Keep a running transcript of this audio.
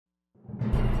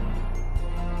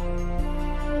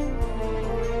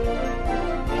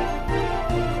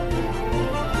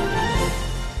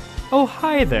Oh,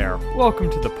 hi there. Welcome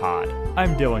to the pod.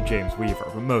 I'm Dylan James Weaver,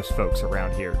 but most folks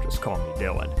around here just call me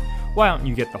Dylan. Why don't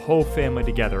you get the whole family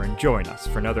together and join us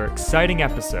for another exciting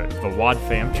episode of the Wad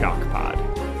Fam Chalk Pod.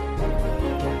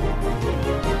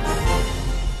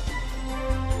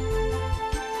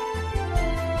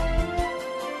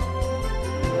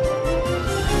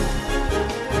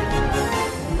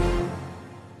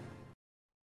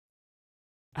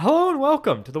 Hello and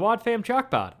welcome to the Wad Fam Chalk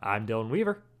Pod. I'm Dylan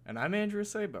Weaver. And I'm Andrew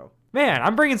Sabo. Man,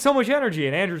 I'm bringing so much energy,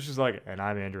 and Andrew's just like, and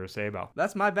I'm Andrew Sabo.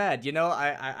 That's my bad. You know,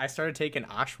 I started taking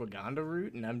ashwagandha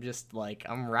route, and I'm just like,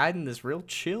 I'm riding this real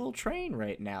chill train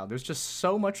right now. There's just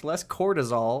so much less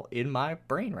cortisol in my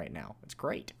brain right now. It's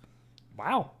great.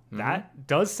 Wow, that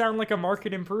does sound like a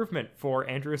market improvement for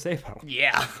Andrew Sabo.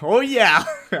 Yeah. Oh, yeah.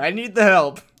 I need the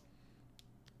help.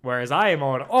 Whereas I am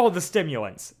on all the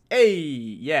stimulants. Hey,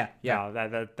 yeah.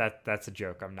 No, that's a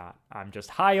joke. I'm not. I'm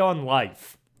just high on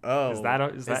life. Oh, Is that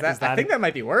I think that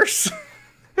might be worse.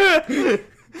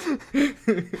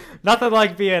 Nothing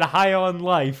like being high on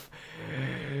life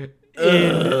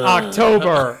in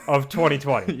October of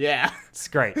 2020. Yeah. It's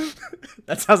great.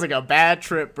 That sounds like a bad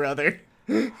trip, brother.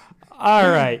 All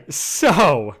right.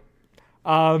 So,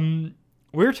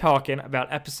 we're talking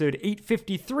about episode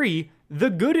 853, The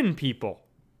Good in People.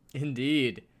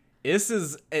 Indeed. This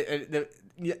is...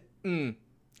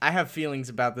 I have feelings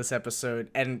about this episode,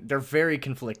 and they're very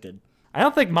conflicted. I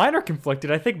don't think mine are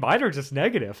conflicted. I think mine are just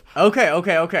negative.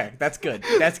 Okay. That's good.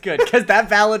 Because that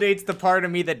validates the part of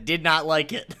me that did not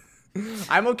like it.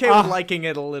 I'm okay with liking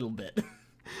it a little bit.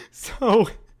 So,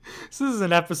 this is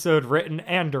an episode written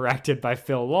and directed by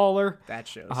Phil Lawler. That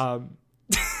shows.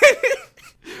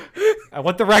 I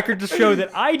want the record to show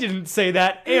that I didn't say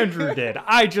that. Andrew did.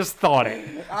 I just thought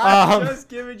it. I'm just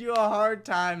giving you a hard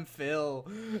time, Phil.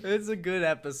 It's a good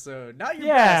episode. Not your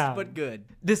best, but good.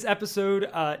 This episode,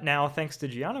 now thanks to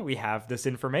Gianna, we have this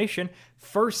information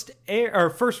first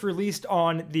released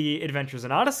on the Adventures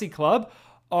in Odyssey Club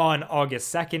on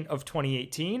August 2nd of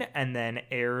 2018, and then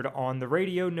aired on the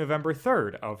radio November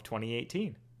 3rd of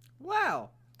 2018. Wow.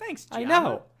 Thanks, Gianna. I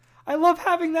know. I love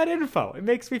having that info. It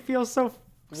makes me feel so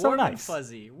warm nice. And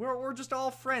fuzzy. We're just all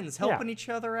friends helping each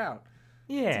other out.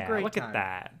 Yeah, it's a great look time. at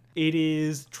that. It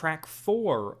is track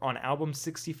 4 on album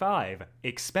 65,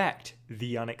 Expect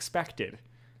the Unexpected.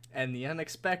 And the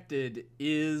unexpected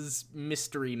is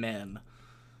Mystery Men.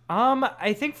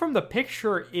 I think from the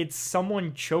picture, it's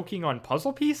someone choking on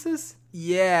puzzle pieces?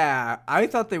 Yeah, I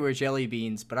thought they were jelly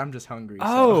beans, but I'm just hungry.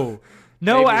 Oh, so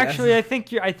no, actually, I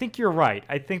think you're right.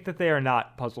 I think that they are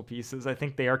not puzzle pieces. I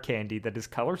think they are candy that is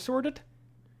color sorted.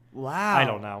 Wow. I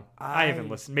don't know. I haven't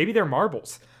listened. Maybe they're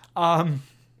marbles. They're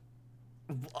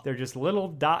just little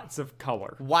dots of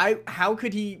color. Why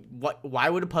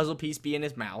would a puzzle piece be in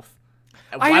his mouth?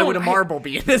 Why would a marble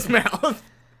be in his mouth?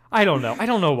 I don't know. I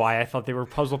don't know why I thought they were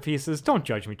puzzle pieces. Don't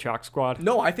judge me, Chalk Squad.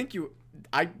 No, I think you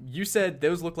said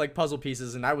those look like puzzle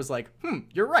pieces, and I was like,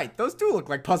 you're right. Those do look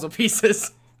like puzzle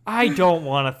pieces. I don't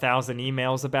want 1,000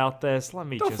 emails about this. Let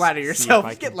me Don't just flatter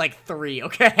yourself. Get like 3,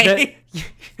 okay?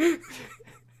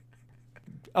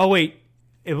 Oh, wait.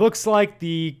 It looks like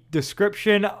the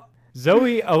description...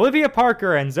 Olivia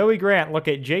Parker and Zoe Grant look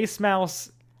at Jay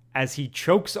Smouse as he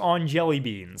chokes on jelly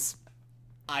beans.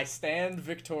 I stand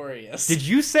victorious. Did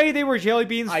you say they were jelly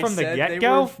beans from the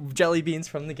get-go? They were jelly beans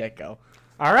from the get-go.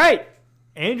 All right.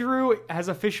 Andrew has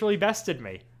officially bested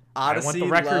me. Odyssey I want the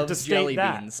record loves to state jelly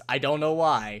that. beans. I don't know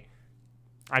why.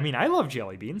 I mean, I love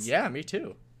jelly beans. Yeah, me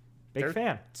too. Big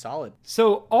fan. Solid.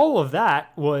 So all of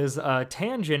that was a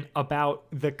tangent about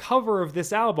the cover of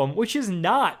this album, which is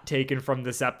not taken from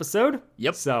this episode.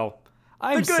 Yep. So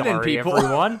I'm The Good in sorry, People.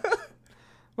 everyone.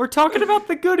 We're talking about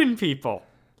the Good in People.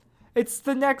 It's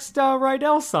the next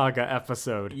Rydell Saga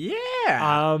episode.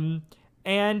 Yeah.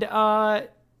 And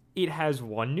it has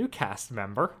one new cast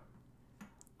member.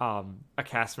 A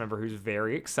cast member who's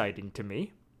very exciting to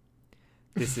me.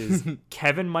 This is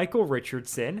Kevin Michael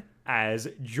Richardson as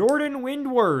Jordan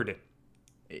Windward.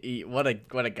 What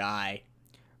a guy.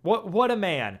 What a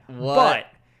man. What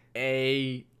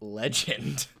a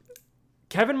legend.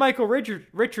 Kevin Michael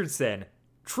Richardson,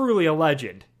 truly a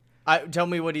legend. Tell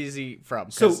me, what is he from?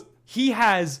 So he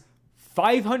has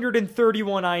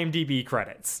 531 IMDb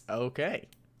credits. Okay.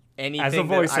 Anything as a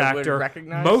voice that I actor, would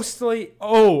recognize? mostly.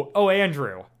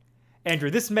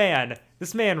 Andrew, this man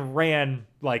ran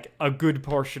like a good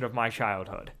portion of my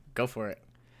childhood. Go for it.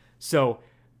 So,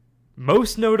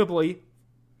 most notably,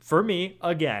 for me,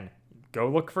 again, go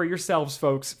look for yourselves,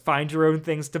 folks. Find your own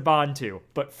things to bond to.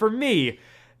 But for me,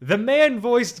 the man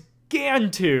voiced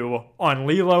Gantu on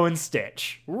Lilo and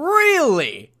Stitch.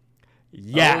 Really?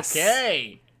 Yes.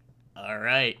 Okay. All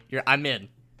right. I'm in.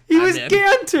 He was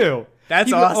Gantu.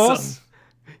 That's awesome.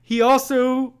 He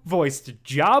also voiced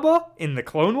Jabba in the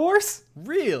Clone Wars.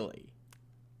 Really?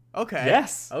 Okay.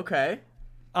 Yes. Okay.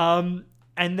 And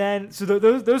then so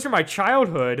those are my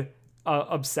childhood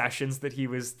obsessions that he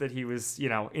was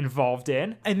involved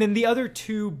in. And then the other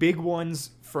two big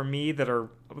ones for me that are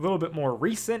a little bit more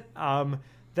recent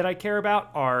that I care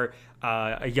about are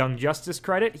a Young Justice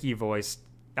credit. He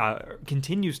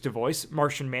continues to voice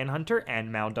Martian Manhunter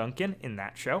and Mal Duncan in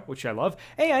that show, which I love.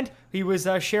 And he was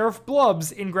Sheriff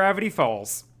Blubbs in Gravity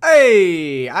Falls.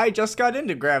 Hey, I just got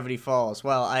into Gravity Falls.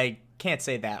 Well, I can't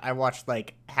say that. I watched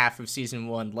like half of season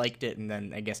 1, liked it, and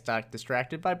then I guess got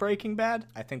distracted by Breaking Bad.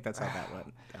 I think that's how that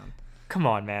went down. Come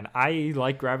on, man. I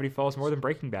like Gravity Falls more than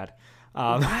Breaking Bad.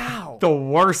 Wow. The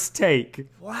worst take.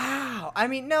 Wow. I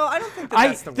mean, no, I don't think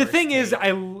that's the worst The thing take. is,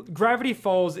 Gravity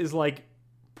Falls is like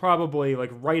probably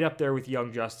like right up there with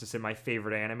Young Justice in my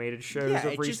favorite animated shows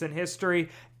of recent history.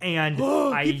 And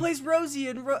he plays Rosie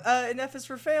in F is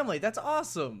for Family. That's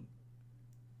awesome.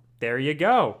 There you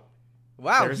go.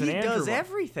 Wow, There's he an Andrew does one.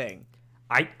 everything.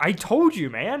 I told you,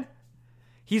 man.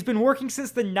 He's been working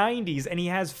since the 90s, and he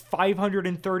has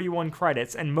 531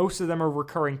 credits, and most of them are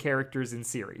recurring characters in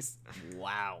series.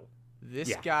 Wow.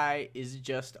 This guy is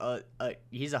just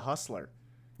he's a hustler.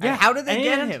 Yeah. And how did they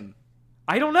get him?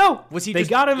 I don't know. Was he they just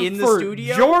got him in the for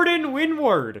studio? Jordan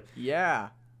Windward. Yeah.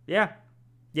 Yeah.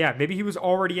 Yeah, maybe he was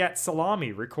already at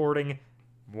Salami recording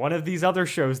one of these other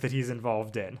shows that he's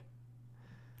involved in.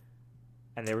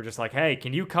 And they were just like, hey,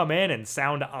 can you come in and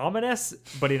sound ominous,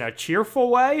 but in a cheerful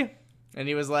way? And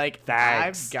he was like,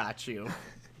 Thanks. I've got you.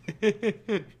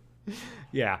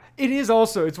 Yeah.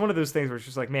 It's one of those things where it's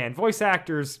just like, man, voice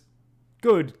actors,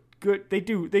 good. They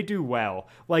do well.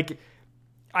 Like,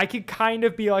 I could kind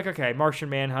of be like, okay, Martian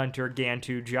Manhunter,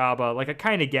 Gantu, Jabba. Like, I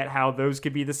kind of get how those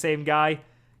could be the same guy.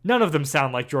 None of them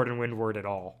sound like Jordan Windward at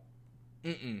all.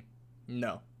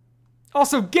 No.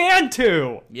 Also,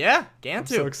 Gantu! Yeah, Gantu. I'm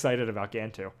so excited about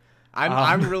Gantu.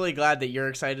 I'm really glad that you're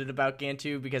excited about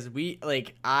Gantu because wait,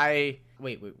 Gantu's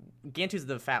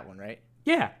the fat one, right?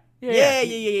 Yeah.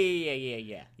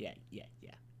 Yeah.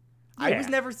 I was Yeah.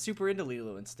 never super into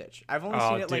Lilo and Stitch. I've only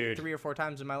seen it like dude. 3 or 4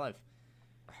 times in my life.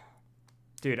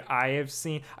 Dude, I've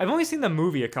only seen the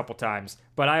movie a couple times,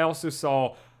 but I also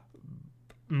saw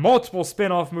multiple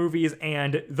spin-off movies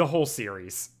and the whole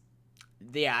series.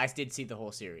 Yeah, I did see the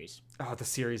whole series. Oh, the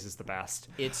series is the best.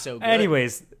 It's so good.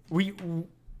 Anyways,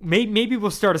 maybe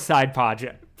we'll start a side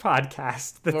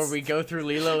podcast. Where we go through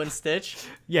Lilo and Stitch.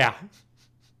 Yeah.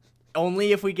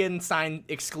 Only if we get signed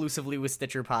exclusively with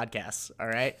Stitcher Podcasts, all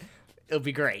right? It'll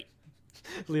be great.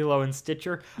 Lilo and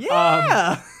Stitcher.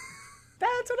 Yeah!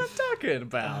 That's what I'm talking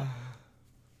about.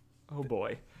 Oh,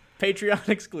 boy. Patreon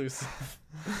exclusive.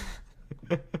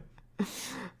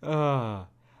 All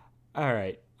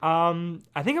right.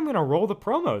 I think I'm going to roll the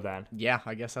promo then. Yeah,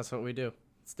 I guess that's what we do.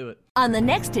 Let's do it. On the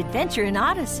next adventure in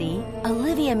Odyssey,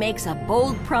 Olivia makes a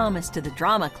bold promise to the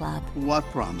drama club. What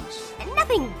promise?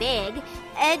 Nothing big,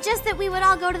 just that we would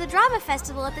all go to the drama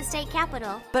festival at the state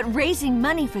capitol. But raising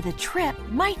money for the trip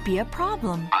might be a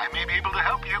problem. I may be able to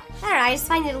help you. I don't know, I just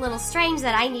find it a little strange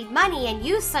that I need money and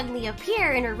you suddenly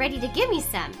appear and are ready to give me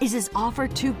some. Is this offer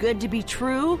too good to be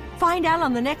true? Find out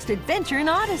on the next adventure in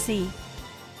Odyssey.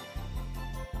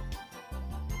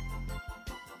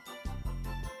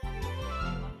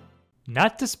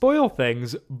 Not to spoil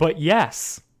things, but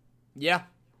yes. Yeah.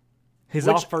 His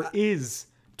offer is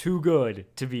too good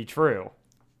to be true.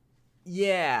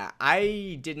 Yeah,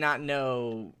 I did not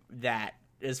know that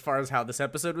as far as how this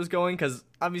episode was going, because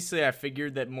obviously I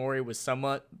figured that Maury was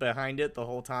somewhat behind it the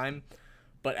whole time.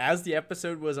 But as the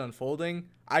episode was unfolding,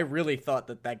 I really thought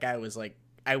that guy was like,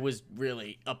 I was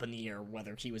really up in the air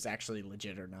whether he was actually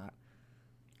legit or not.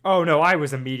 Oh, no, I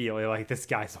was immediately like, this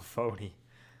guy's a phony.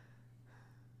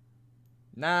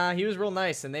 Nah, he was real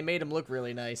nice, and they made him look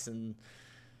really nice, and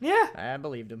Yeah. I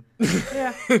believed him.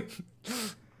 Yeah.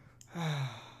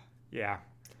 Yeah.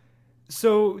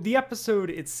 So the episode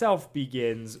itself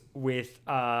begins with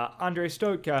Andrei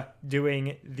Stotka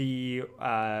doing the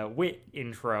wit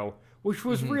intro, which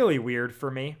was really weird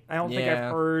for me. I don't think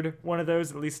I've heard one of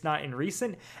those, at least not in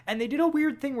recent. And they did a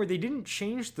weird thing where they didn't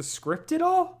change the script at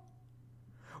all.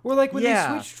 Or like when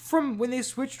they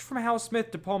switched from Hal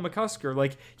Smith to Paul McCusker,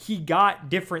 like he got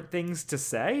different things to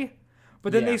say,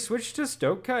 but then they switched to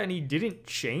Stotka and he didn't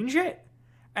change it.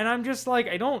 And I'm just like,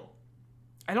 I don't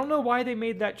know why they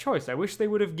made that choice. I wish they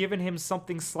would have given him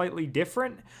something slightly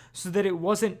different so that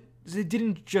it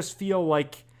didn't just feel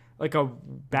like a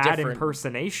bad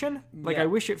impersonation. Like I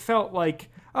wish it felt like,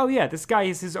 oh yeah, this guy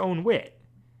is his own wit.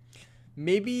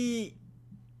 Maybe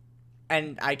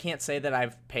and I can't say that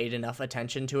I've paid enough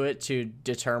attention to it to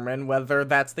determine whether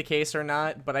that's the case or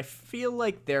not, but I feel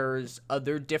like there's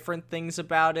other different things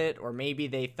about it, or maybe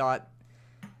they thought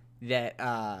that,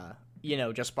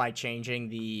 just by changing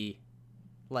the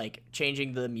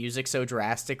music so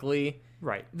drastically.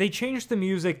 Right. They changed the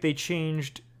music, they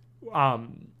changed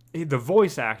the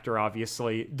voice actor,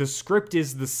 obviously. The script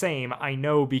is the same, I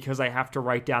know, because I have to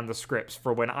write down the scripts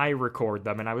for when I record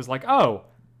them, and I was like, oh,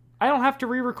 I don't have to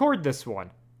re-record this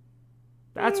one.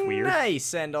 That's weird.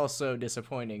 Nice, and also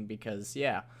disappointing, because,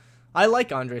 yeah, I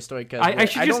like Andre Stoica.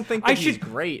 I don't think that he's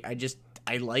great.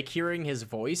 I like hearing his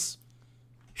voice.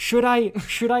 Should I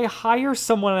hire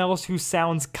someone else who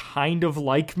sounds kind of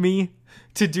like me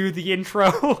to do the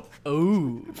intro?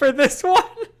 Ooh. For this one?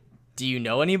 Do you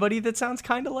know anybody that sounds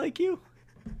kind of like you?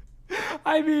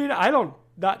 I mean,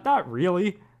 not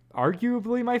really.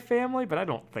 Arguably my family, but I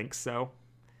don't think so.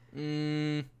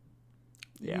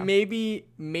 Yeah. Maybe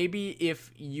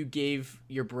if you gave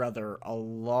your brother a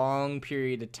long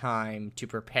period of time to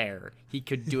prepare, he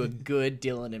could do a good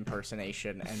Dylan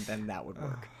impersonation, and then that would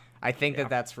work. I think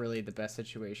that's really the best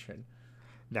situation.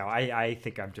 No, I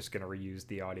think I'm just going to reuse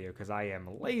the audio because I am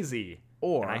lazy.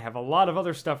 Or and I have a lot of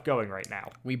other stuff going right now.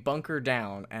 We bunker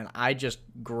down, and I just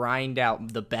grind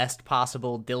out the best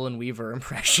possible Dylan Weaver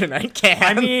impression I can.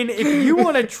 I mean, if you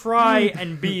want to try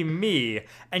and be me,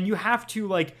 and you have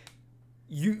to,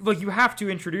 you have to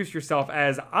introduce yourself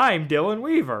as, I'm Dylan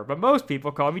Weaver, but most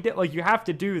people call me Dylan. You have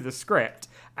to do the script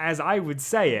as I would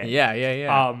say it.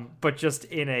 Yeah. But just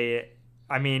in a...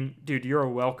 I mean, dude, you're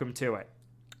welcome to it.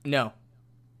 No.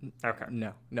 Okay.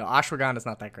 No. Ashwagandha's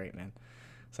not that great, man.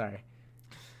 Sorry.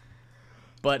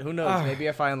 But who knows? Maybe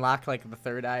if I unlock, the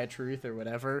third eye of truth or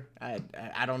whatever.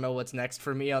 I don't know what's next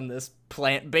for me on this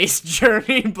plant-based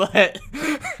journey, but...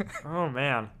 Oh,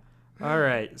 man. All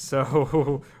right.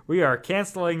 So we are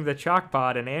canceling the chalk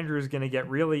pod, and Andrew's going to get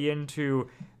really into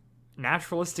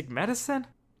naturalistic medicine?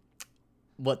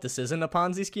 What, this isn't a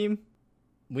Ponzi scheme?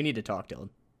 We need to talk, Dylan.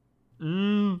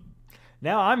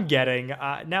 Now I'm getting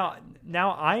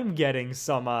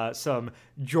some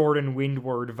Jordan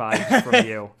Windward vibes from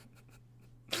you.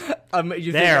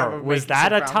 Was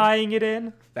that a tying it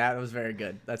in? That was very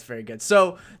good. That's very good.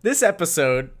 So this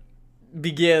episode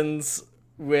begins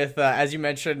with, as you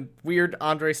mentioned, weird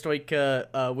Andre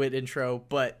Stoica Wit intro,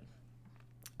 but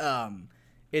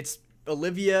it's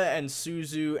Olivia and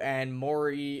Suzu and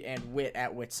Maury and Wit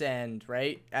at Wit's End,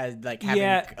 right?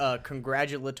 Having a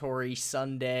congratulatory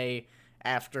Sunday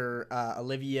after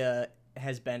Olivia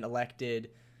has been elected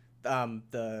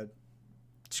the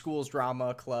school's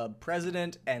drama club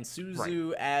president, and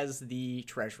Suzu as the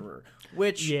treasurer.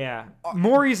 Which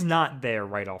Maury's not there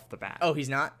right off the bat. Oh, he's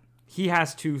not? He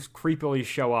has to creepily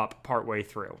show up partway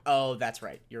through. Oh, that's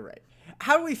right. You're right.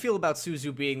 How do we feel about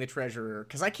Suzu being the treasurer?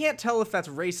 Because I can't tell if that's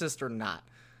racist or not.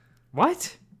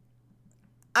 What?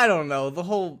 I don't know. The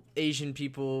whole Asian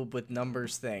people with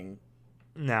numbers thing.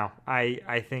 No,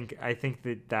 I think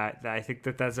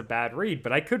that's a bad read,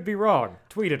 but I could be wrong.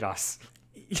 Tweet at us.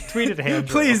 Tweet at Andrew.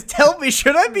 Please tell me.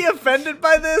 Should I be offended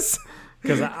by this?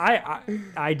 Because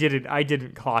I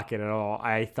didn't clock it at all.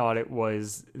 I thought it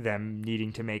was them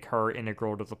needing to make her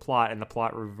integral to the plot, and the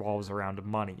plot revolves around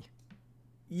money.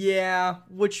 Yeah,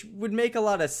 which would make a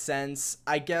lot of sense.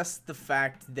 I guess the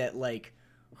fact that,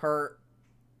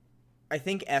 I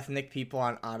think ethnic people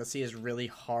on Odyssey is really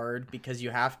hard because you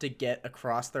have to get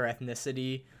across their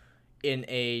ethnicity in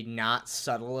a not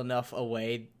subtle enough a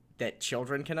way that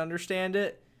children can understand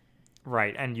it.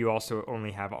 Right, and you also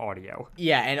only have audio.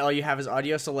 Yeah, and all you have is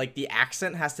audio, so, the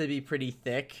accent has to be pretty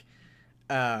thick,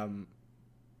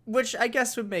 which I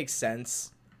guess would make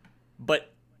sense.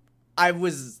 But I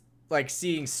was...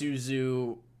 seeing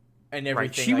Suzu and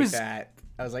everything that.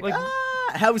 I was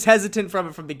I was hesitant from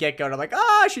it from the get-go. And I'm like,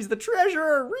 she's the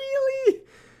treasurer, really?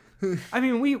 I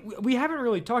mean, we haven't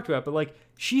really talked about it, but,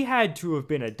 she had to have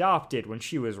been adopted when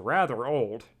she was rather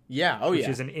old. Yeah, which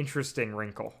is an interesting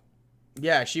wrinkle.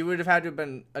 Yeah, she would have had to have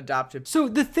been adopted. So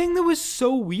the thing that was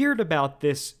so weird about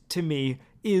this to me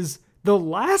is the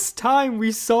last time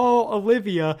we saw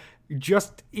Olivia...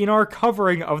 just in our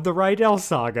covering of the Rydell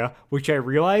saga, which I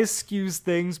realize skews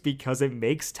things because it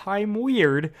makes time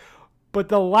weird, but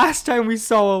the last time we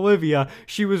saw Olivia,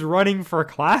 she was running for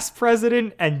class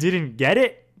president and didn't get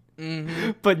it,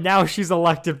 but now she's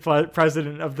elected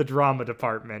president of the drama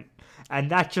department, and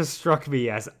that just struck me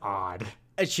as odd.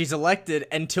 And she's elected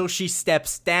until she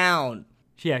steps down.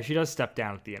 Yeah, she does step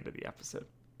down at the end of the episode.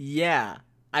 Yeah.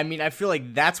 I mean, I feel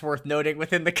like that's worth noting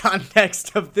within the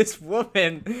context of this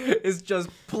woman is just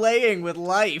playing with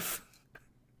life.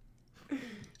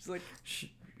 She's like,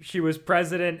 was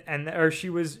president or she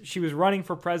was running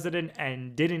for president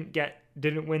and didn't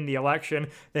win the election.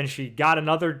 Then she got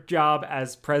another job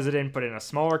as president, but in a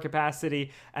smaller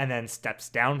capacity, and then steps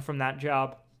down from that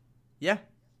job. Yeah.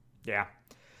 Yeah.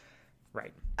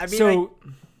 Right. I mean, so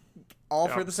all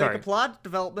for the sake of plot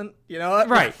development, you know what?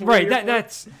 Right.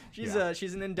 That's she's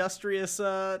an industrious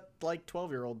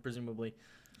 12-year-old presumably.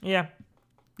 Yeah.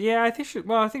 I think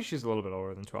she's a little bit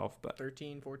older than 12, but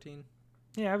 13, 14.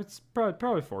 Yeah, it's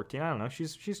probably 14. I don't know.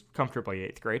 She's comfortably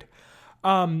 8th grade.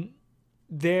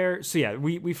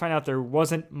 We find out there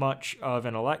wasn't much of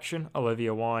an election.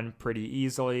 Olivia won pretty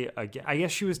easily. I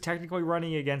guess she was technically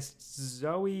running against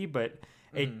Zoe, but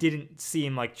it didn't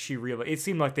seem like she really. It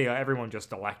seemed like everyone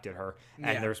just elected her,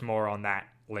 and there's more on that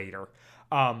later.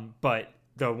 But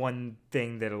the one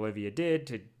thing that Olivia did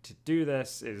to do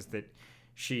this is that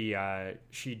she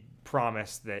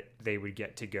promised that they would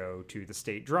get to go to the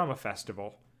state drama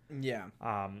festival. Yeah.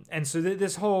 And so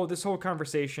this whole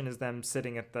conversation is them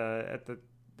sitting at the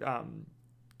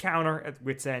counter at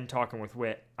Wit's End talking with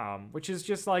Wit, which is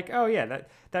just like, oh yeah,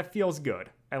 that feels good.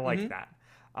 I like that.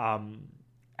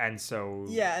 And so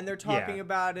yeah, and they're talking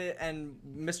about it, and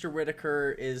Mr.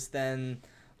 Whitaker is then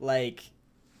like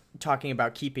talking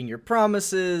about keeping your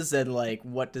promises and like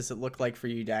what does it look like for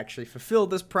you to actually fulfill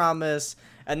this promise.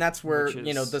 And that's where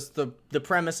the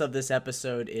premise of this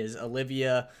episode is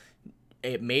Olivia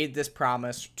made this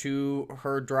promise to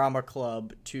her drama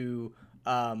club to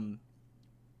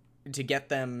get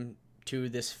them to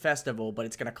this festival, but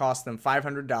it's going to cost them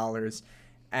 $500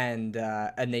 and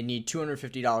they need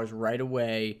 $250 right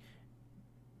away.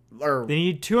 Or they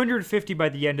need $250 by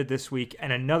the end of this week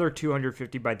and another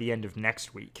 $250 by the end of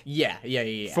next week. Yeah.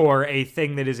 For a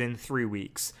thing that is in 3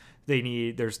 weeks.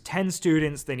 There's 10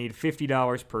 students. They need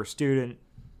 $50 per student,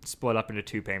 split up into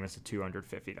 2 payments of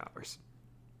 $250.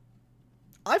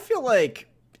 I feel like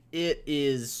it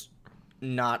is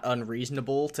not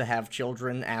unreasonable to have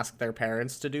children ask their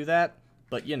parents to do that,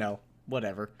 but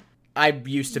whatever. I'm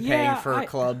used to paying for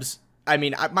clubs. I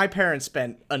mean, my parents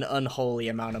spent an unholy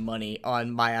amount of money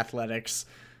on my athletics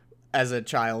as a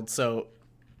child, so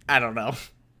I don't know.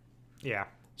 Yeah.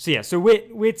 So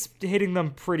Wit's hitting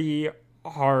them pretty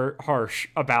harsh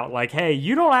about like, hey,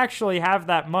 you don't actually have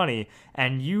that money,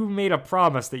 and you made a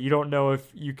promise that you don't know if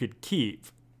you could keep.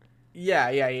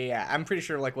 Yeah. I'm pretty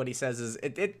sure like what he says is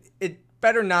it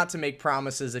better not to make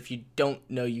promises if you don't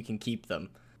know you can keep them.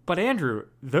 But Andrew,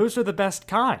 those are the best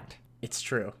kind. It's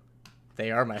true. They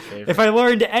are my favorite. If I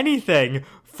learned anything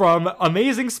from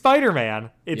Amazing Spider-Man,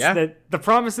 it's that the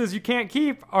promises you can't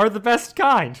keep are the best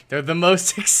kind. They're the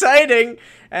most exciting,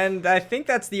 and I think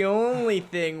that's the only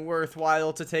thing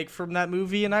worthwhile to take from that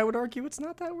movie, and I would argue it's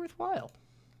not that worthwhile.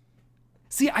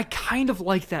 See, I kind of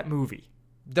like that movie.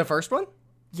 The first one?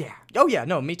 Yeah. Oh, yeah,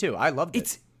 no, me too. I loved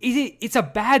it. It's a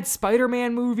bad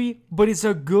Spider-Man movie, but it's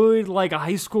a good, like, a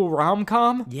high school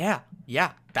rom-com. Yeah,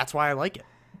 that's why I like it.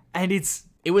 And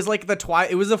it was like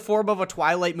it was a form of a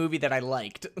Twilight movie that I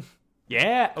liked.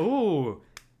 Yeah, ooh,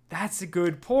 that's a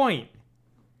good point.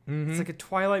 It's like a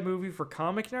Twilight movie for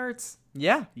comic nerds?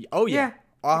 Yeah. Oh, yeah.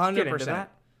 100%.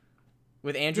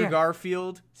 With Andrew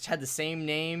Garfield, had the same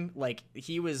name. Like,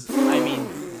 he was, I mean,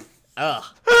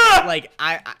 like,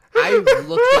 I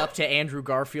looked up to Andrew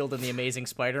Garfield in The Amazing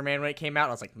Spider-Man when it came out.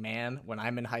 I was like, man, when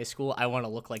I'm in high school, I want to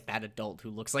look like that adult who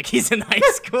looks like he's in high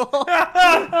school.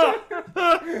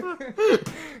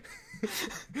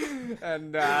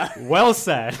 And well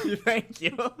said. Thank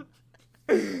you.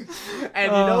 And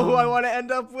you know who I want to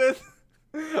end up with?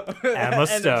 Emma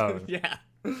Stone. Yeah.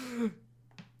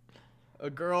 A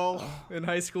girl in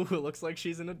high school who looks like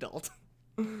she's an adult.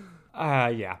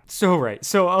 Yeah.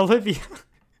 So Olivia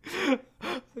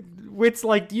Wit's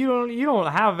like, you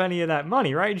don't have any of that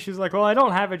money, right? And she's like, well, I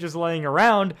don't have it just laying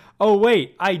around. Oh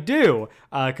wait, I do,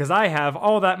 because I have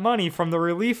all that money from the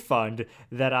relief fund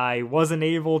that I wasn't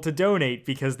able to donate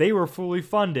because they were fully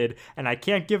funded, and I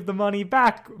can't give the money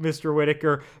back, Mr.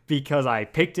 Whitaker, because I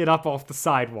picked it up off the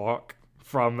sidewalk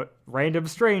from random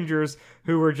strangers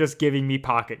who were just giving me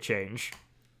pocket change.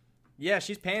 Yeah,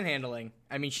 she's panhandling.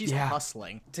 I mean, she's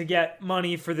hustling to get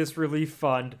money for this relief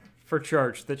fund for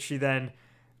church that she then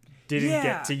didn't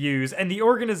get to use. And the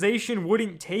organization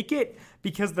wouldn't take it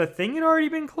because the thing had already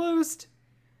been closed.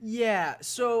 Yeah,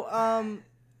 so,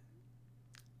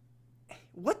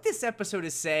 what this episode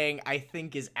is saying, I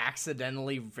think, is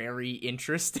accidentally very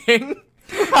interesting.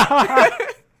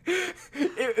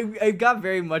 It got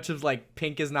very much of, like,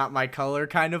 pink is not my color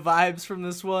kind of vibes from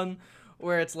this one,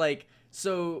 where it's like,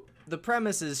 so the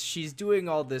premise is she's doing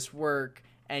all this work,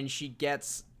 and she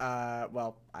gets,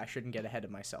 well, I shouldn't get ahead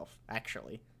of myself,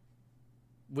 actually.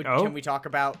 Can we talk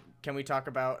about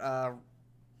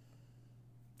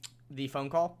the phone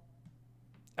call?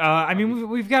 I mean,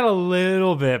 we've got a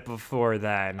little bit before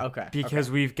then. Okay. Because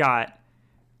we've got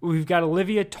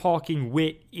Olivia talking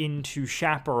Whit into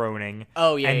chaperoning.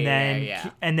 Oh, yeah,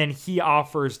 and then he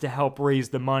offers to help raise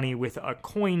the money with a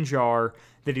coin jar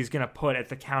that he's gonna put at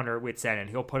the counter at Whit's End, and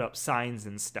he'll put up signs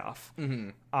and stuff.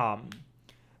 Mm-hmm.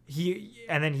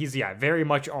 He's very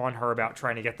much on her about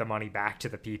trying to get the money back to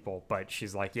the people, but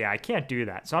she's like, yeah, I can't do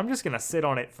that, so I'm just gonna sit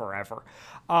on it forever.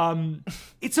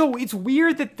 It's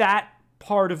weird that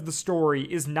part of the story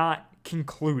is not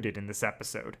concluded in this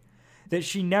episode, that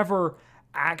she never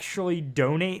actually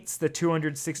donates the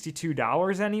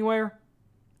 $262 anywhere.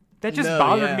 That just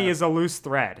bothered me as a loose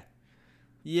thread.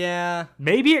 Yeah.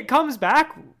 Maybe it comes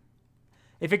back.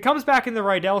 If it comes back in the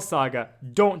Rydell saga,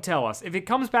 don't tell us. If it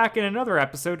comes back in another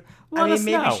episode, let us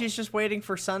know. Maybe she's just waiting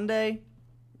for Sunday.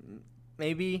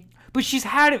 Maybe. But she's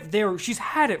had it there. She's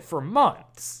had it for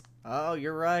months. Oh,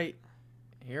 you're right.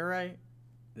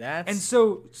 And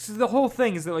so the whole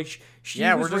thing is that like she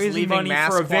was raising money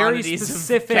for a very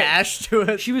specific cash to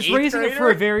a She was raising it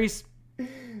for a very.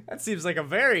 That seems like a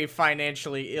very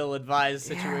financially ill-advised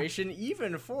situation,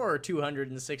 even for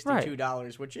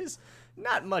 $262, which is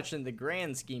not much in the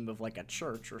grand scheme of like a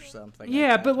church or something.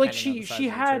 Yeah, but like she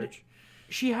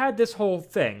had this whole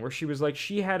thing where she was like,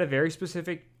 she had a very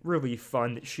specific relief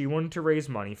fund that she wanted to raise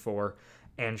money for,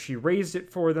 and she raised it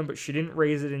for them, but she didn't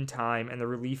raise it in time, and the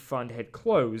relief fund had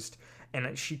closed,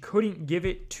 and she couldn't give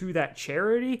it to that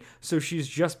charity, so she's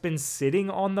just been sitting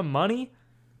on the money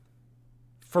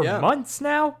for months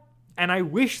now, and I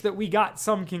wish that we got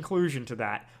some conclusion to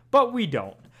that, but we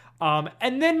don't.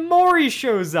 And then Maury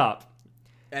shows up.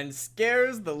 And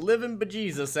scares the living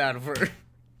bejesus out of her.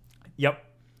 Yep.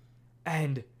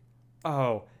 And,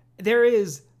 there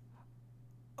is...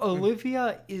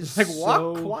 Olivia is like,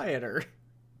 walk quieter.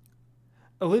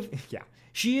 Olivia, yeah.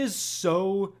 She is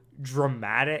so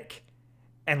dramatic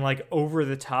and, like, over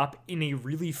the top in a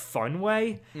really fun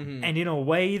way, and in a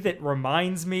way that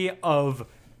reminds me of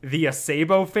the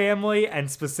Acebo family, and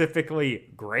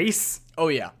specifically Grace. Oh,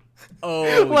 yeah.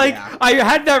 Oh, like, yeah. I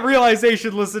had that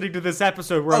realization listening to this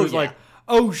episode where I was like,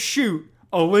 oh, shoot,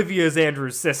 Olivia's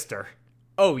Andrew's sister.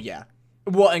 Oh, yeah.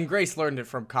 Well, and Grace learned it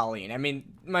from Colleen. I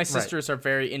mean, my sisters are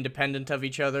very independent of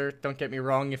each other. Don't get me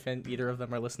wrong if either of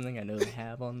them are listening. I know they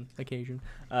have on occasion.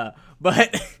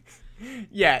 But,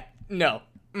 yeah, no.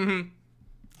 Mm-hmm.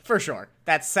 For sure.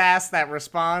 That sass, that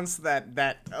response,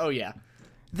 oh, yeah.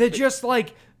 They're just,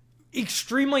 like,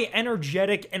 extremely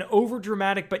energetic and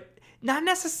overdramatic, but not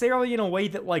necessarily in a way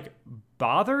that, like,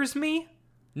 bothers me.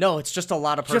 No, it's just a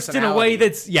lot of personality. Just in a way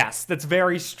that's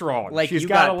very strong. Like, she's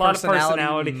got a lot of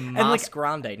personality, and like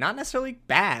grande, not necessarily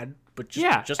bad, but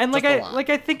just and like just a lot.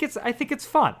 I think it's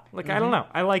fun. Like I don't know,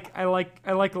 I like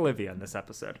Olivia in this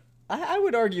episode. I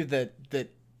would argue that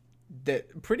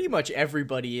pretty much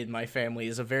everybody in my family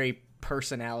is a very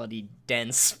personality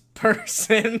dense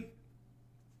person.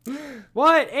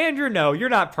 What? Andrew, no, you're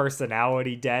not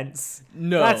personality dense.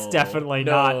 No. That's definitely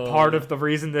not part of the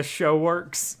reason this show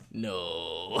works.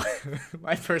 No.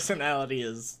 My personality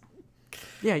is...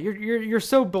 Yeah, you're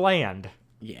so bland.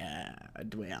 Yeah,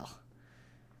 well...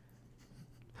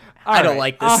 I don't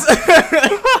like this.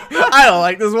 I don't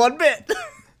like this one bit.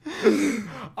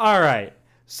 All right.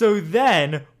 So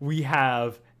then we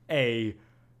have a...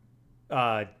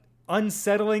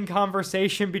 unsettling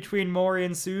conversation between Maury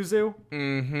and Suzu.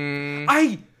 Mm-hmm.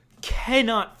 I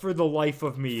cannot for the life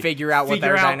of me figure out what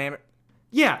their dynamic...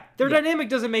 Yeah, their dynamic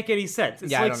doesn't make any sense.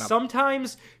 It's like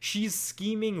sometimes sometimes she's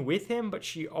scheming with him, but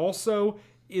she also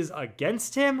is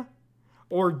against him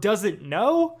or doesn't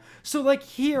know. So like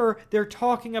here, they're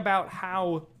talking about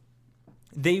how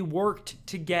they worked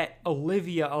to get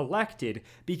Olivia elected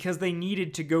because they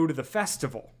needed to go to the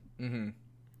festival. Mm-hmm.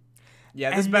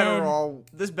 Yeah, this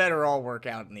better all work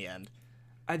out in the end.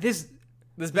 This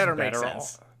better make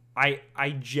sense.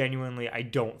 I genuinely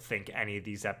don't think any of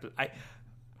these episodes.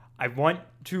 I want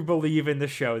to believe in the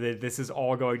show that this is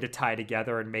all going to tie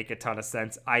together and make a ton of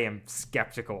sense. I am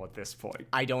skeptical at this point.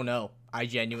 I don't know. I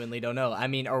genuinely don't know. I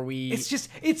mean, are we...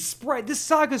 It's spread... This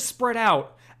saga's spread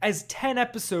out as 10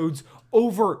 episodes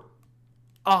over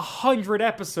 100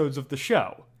 episodes of the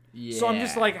show. Yeah. So I'm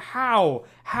just like, how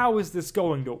is this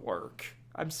going to work?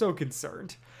 I'm so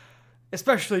concerned.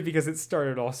 Especially because it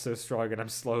started off so strong and I'm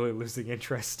slowly losing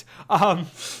interest.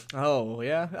 Oh,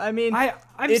 yeah. I mean,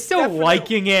 I'm still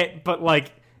liking it, but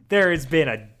like there has been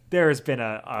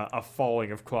a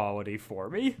falling of quality for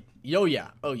me. Oh yeah.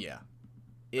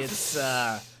 It's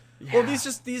well,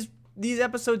 these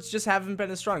episodes just haven't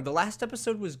been as strong. The last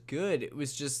episode was good. It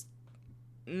was just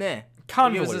meh.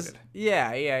 convoluted.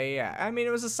 Yeah. I mean,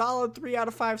 it was a solid 3 out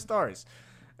of 5 stars.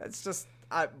 It's just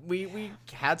we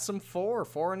had some 4 or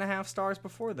 4.5 stars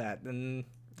before that, and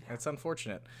it's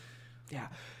unfortunate. Yeah.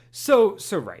 So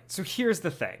right. So here's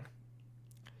the thing.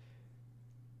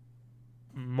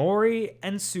 Mori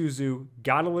and Suzu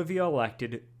got Olivia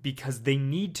elected because they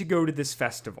need to go to this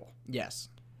festival. Yes.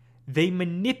 They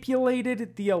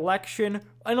manipulated the election,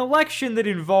 an election that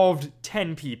involved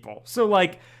 10 people. So,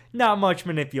 like, not much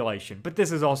manipulation, but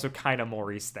this is also kind of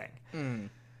Mori's thing.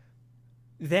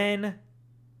 Then,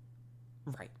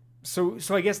 right. So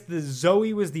I guess the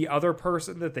Zoe was the other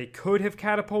person that they could have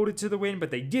catapulted to the win,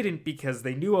 but they didn't because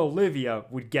they knew Olivia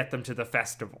would get them to the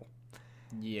festival.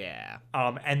 Yeah.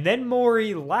 And then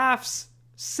Mori laughs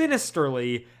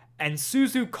sinisterly, and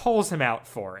Suzu calls him out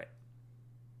for it.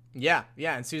 Yeah,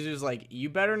 and Suzu's like, you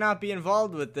better not be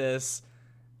involved with this.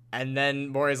 And then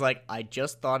Mori's like, I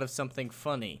just thought of something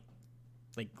funny.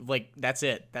 Like that's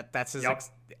it. That's his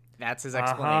that's his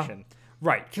explanation.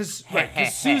 Right, because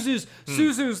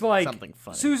Suzu's like, something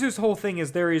funny. Suzu's whole thing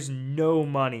is there is no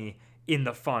money in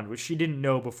the fund, which she didn't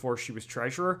know before she was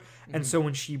treasurer. And so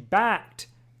when she backed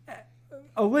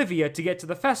Olivia to get to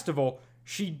the festival,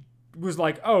 she was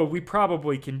like, oh, we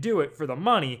probably can do it for the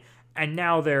money. And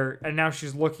now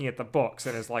she's looking at the books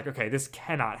and is like, okay, this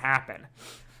cannot happen.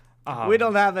 We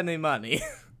don't have any money.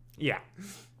 Yeah.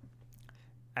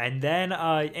 And then,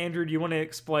 Andrew, do you want to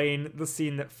explain the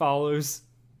scene that follows?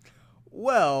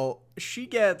 Well, she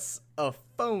gets a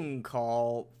phone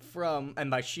call from, and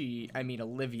by she, I mean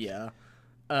Olivia,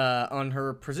 on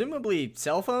her presumably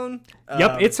cell phone.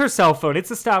 Yep, it's her cell phone.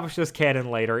 It's established as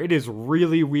canon later. It is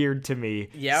really weird to me.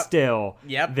 Still.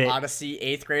 Yep. Odyssey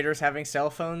 8th graders having cell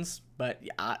phones, but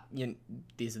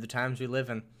these are the times we live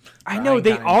in. I know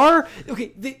they are.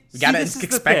 Okay, we gotta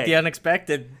expect the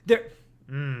unexpected.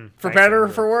 For better or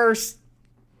for worse.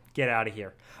 Get out of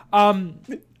here. On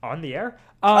the air.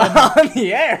 On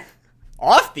the air.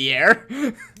 Off the air.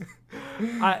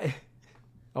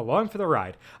 Along for the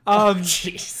ride.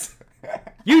 Jeez.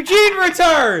 Eugene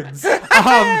returns. This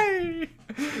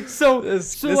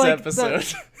episode.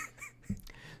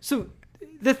 So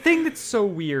the thing that's so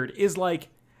weird is, like,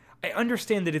 I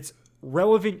understand that it's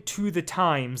relevant to the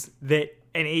times that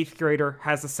an 8th grader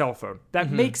has a cell phone.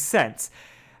 That makes sense.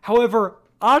 However,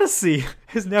 Odyssey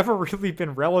has never really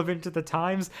been relevant to the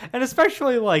times, and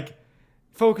especially, like,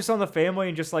 focus on the family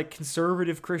and just, like,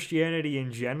 conservative Christianity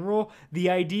in general. The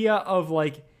idea of,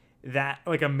 like, that,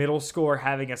 like, a middle schooler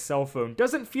having a cell phone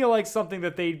doesn't feel like something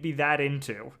that they'd be that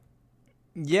into.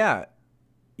 Yeah.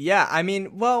 I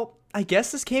mean, well, I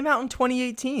guess this came out in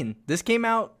 2018. This came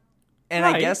out, and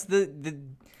right. I guess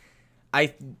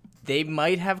they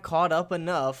might have caught up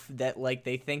enough that, like,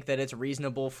 they think that it's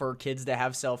reasonable for kids to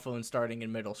have cell phones starting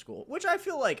in middle school, which I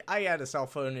feel like I had a cell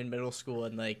phone in middle school,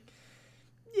 and, like,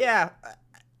 yeah,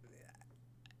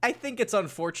 I think it's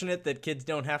unfortunate that kids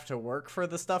don't have to work for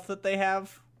the stuff that they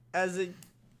have as a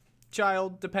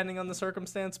child, depending on the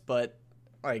circumstance, but,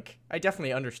 like, I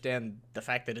definitely understand the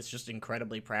fact that it's just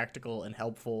incredibly practical and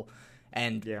helpful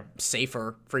and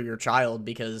safer for your child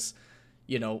because,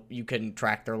 you know, you can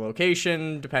track their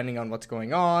location depending on what's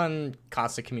going on,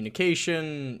 constant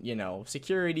communication, you know,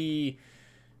 security,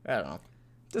 I don't know,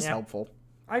 just helpful.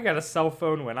 I got a cell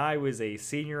phone when I was a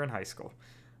senior in high school.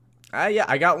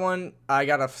 I got one. I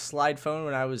got a slide phone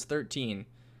when I was 13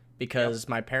 because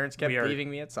my parents kept leaving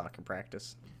me at soccer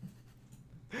practice.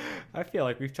 I feel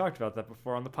like we've talked about that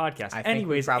before on the podcast.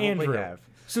 Anyways, Andrew, have.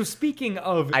 So speaking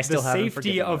of the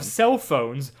safety of cell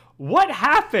phones, what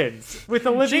happens with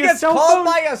Olivia's cell phone? She gets called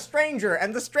by a stranger,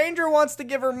 and the stranger wants to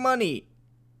give her money.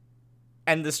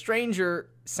 And the stranger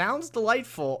sounds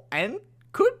delightful and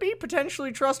could be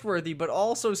potentially trustworthy, but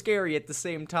also scary at the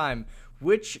same time,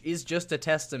 which is just a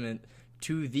testament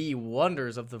to the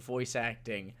wonders of the voice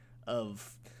acting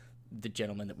of the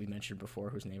gentleman that we mentioned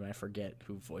before, whose name I forget,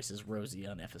 who voices Rosie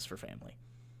on F is for Family.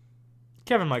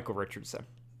 Kevin Michael Richardson.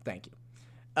 Thank you.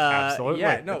 Absolutely.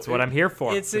 Yeah, no, that's what I'm here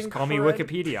for. Just call me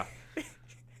Wikipedia.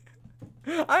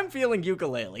 I'm feeling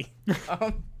ukulele.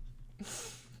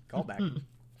 Call back.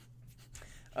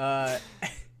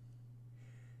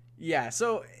 Yeah,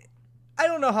 so I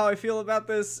don't know how I feel about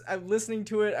this. I'm listening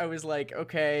to it. I was like,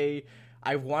 okay,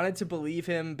 I wanted to believe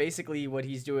him. Basically, what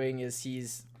he's doing is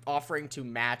he's offering to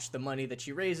match the money that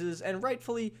she raises, and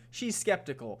rightfully, she's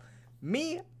skeptical.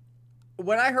 Me,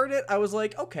 when I heard it, I was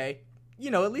like, okay, you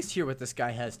know, at least hear what this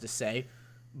guy has to say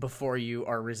before you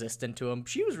are resistant to him.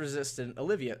 She was resistant,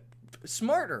 Olivia.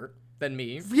 Smarter than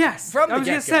me. Yes, I was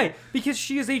going to say, because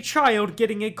she is a child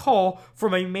getting a call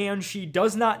from a man she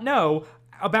does not know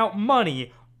about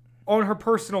money on her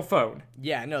personal phone.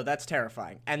 Yeah, no, that's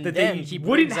terrifying. And That then they he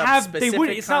wouldn't brings up have. They specific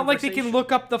wouldn't. It's not like they can conversation.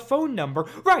 look up the phone number,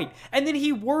 right? And then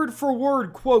he word for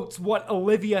word quotes what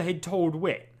Olivia had told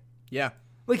Whit. Yeah.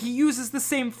 Like he uses the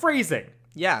same phrasing.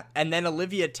 Yeah, and then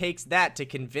Olivia takes that to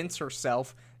convince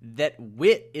herself that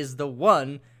Whit is the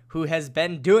one who has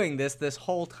been doing this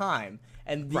whole time.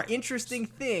 And the Right. interesting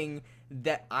thing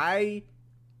that I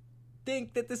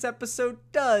think that this episode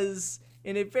does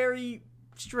in a very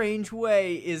strange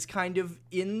way is kind of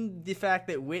in the fact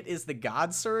that Whit is the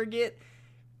god surrogate.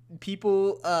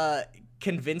 People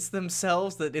convince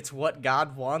themselves that it's what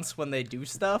God wants when they do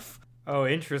stuff. Oh,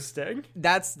 interesting.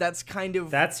 That's kind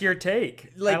of That's your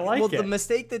take. like, I like well, it. the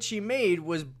mistake that she made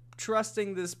was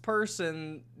trusting this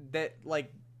person that,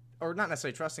 like, or not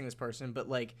necessarily trusting this person, but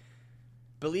like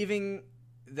believing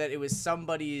that it was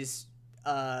somebody's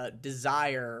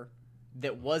desire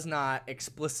that was not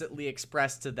explicitly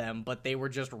expressed to them, but they were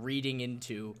just reading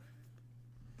into,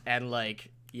 and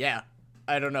like, yeah,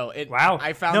 I don't know. Wow.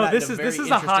 I found no, that this a is very this is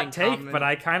a hot interesting take, comment. but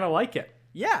I kind of like it.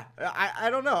 Yeah, I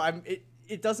don't know.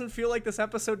 It doesn't feel like this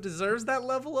episode deserves that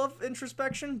level of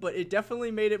introspection, but it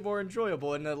definitely made it more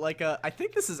enjoyable in I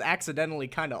think this is accidentally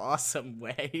kind of awesome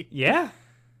way. Yeah.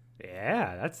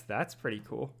 Yeah, that's pretty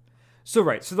cool. So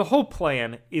the whole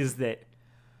plan is that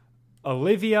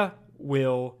Olivia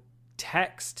will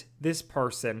text this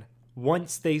person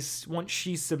once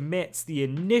she submits the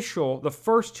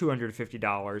first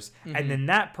 $250, and then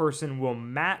that person will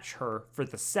match her for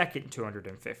the second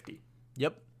 $250.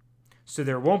 Yep. So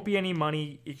there won't be any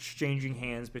money exchanging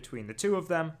hands between the two of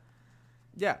them.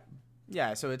 Yeah.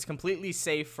 Yeah, so it's completely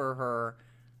safe for her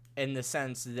in the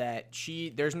sense that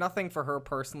there's nothing for her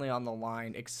personally on the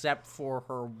line except for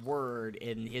her word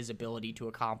and his ability to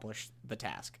accomplish the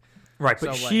task. Right,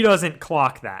 but So, she doesn't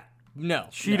clock that. No.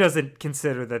 She doesn't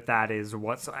consider that is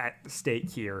what's at stake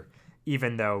here,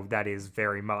 even though that is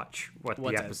very much what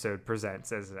the episode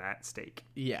presents as at stake.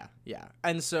 Yeah, yeah.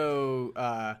 And so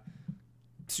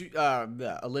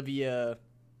Olivia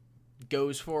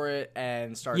goes for it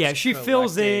and starts She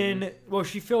fills collecting-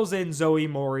 she fills in Zoe,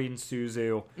 Maury, and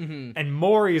Suzu. And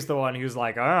Maury's the one who's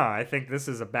like, I think this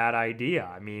is a bad idea.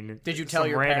 I mean, Did you tell some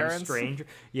your random parents? stranger.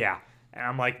 Yeah. And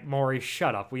I'm like, Maury,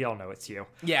 shut up. We all know it's you.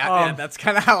 Yeah, that's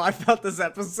kind of how I felt this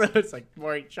episode. It's like,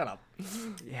 Maury, shut up.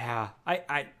 Yeah.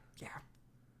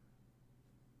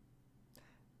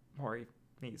 Maury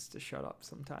needs to shut up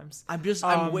sometimes.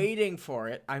 I'm waiting for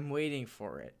it.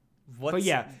 But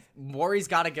yeah. Maury's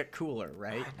got to get cooler,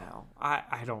 right?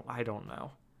 I know. I don't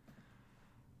know.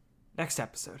 Next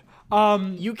episode.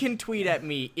 You can tweet at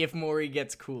me if Maury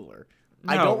gets cooler.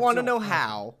 No, I don't want to don't. know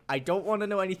how. I don't want to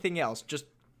know anything else. Just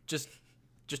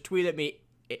tweet at me.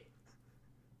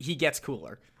 He gets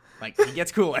cooler. Like, he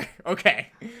gets cooler. Okay.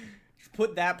 Just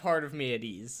put that part of me at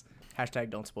ease. Hashtag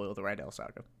don't spoil the Rydell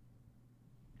saga.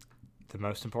 The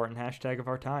most important hashtag of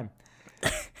our time.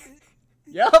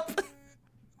 Yup.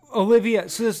 Olivia,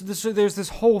 so there's this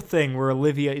whole thing where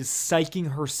Olivia is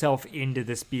psyching herself into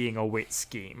this being a Whit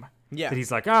scheme. Yeah.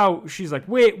 That she's like,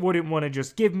 Whit wouldn't want to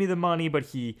just give me the money, but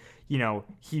he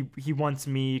wants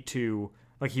me to,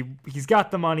 like, he's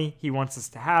got the money, he wants us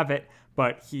to have it,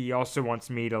 but he also wants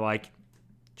me to, like,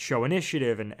 show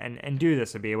initiative and do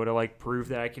this and be able to, like, prove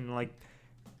that I can, like,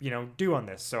 do on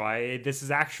this. So this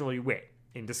is actually Whit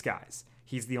in disguise.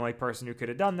 He's the only person who could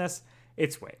have done this.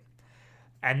 It's Whit.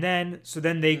 And then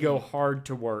they go hard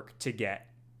to work to get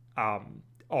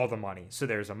all the money. So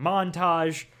there's a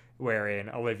montage wherein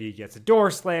Olivia gets a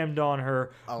door slammed on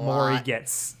her. Maury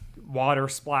gets water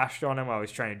splashed on him while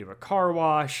he's trying to do a car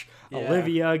wash. Yeah.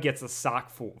 Olivia gets a sock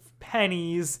full of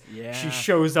pennies. Yeah. She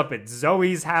shows up at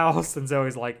Zoe's house, and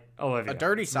Zoe's like, Olivia, A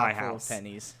dirty my sock full of house.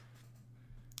 pennies.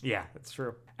 Yeah, that's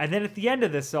true. And then at the end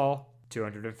of this all,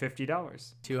 $250.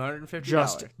 $250.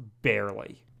 Just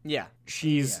barely. Yeah.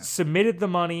 She's submitted the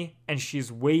money, and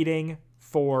she's waiting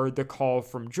for the call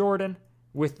from Jordan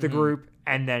with the group,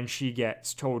 and then she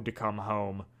gets told to come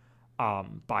home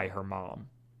by her mom.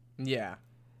 Yeah.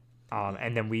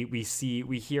 And then we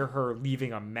hear her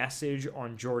leaving a message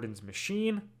on Jordan's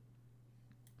machine.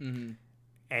 And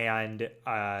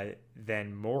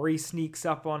then Maury sneaks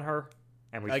up on her,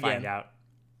 and we find out,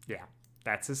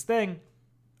 that's his thing.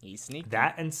 He sneaked.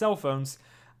 That and cell phones.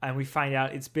 And we find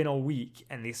out it's been a week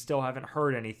and they still haven't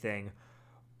heard anything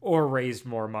or raised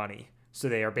more money. So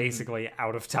they are basically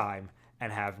out of time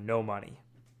and have no money.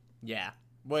 Yeah.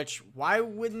 Which, why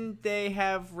wouldn't they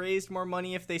have raised more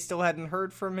money if they still hadn't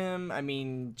heard from him? I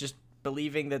mean, just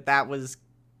believing that was,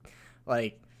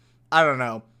 like, I don't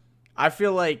know. I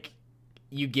feel like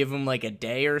you give him, like, a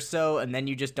day or so and then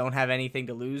you just don't have anything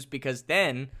to lose, because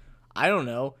then, I don't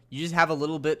know, you just have a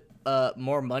little bit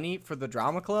more money for the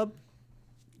drama club,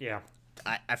 Yeah.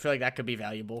 I feel like that could be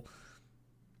valuable.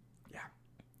 Yeah.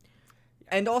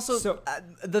 And also, So-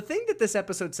 the thing that this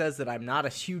episode says that I'm not a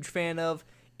huge fan of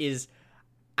is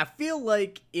I feel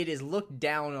like it is looked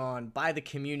down on by the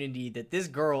community that this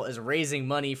girl is raising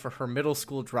money for her middle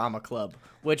school drama club,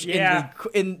 which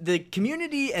in the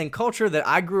community and culture that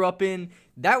I grew up in,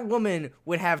 that woman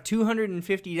would have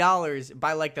 $250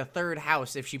 by like the third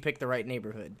house if she picked the right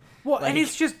neighborhood. Well, Like- and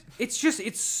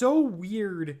it's so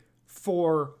weird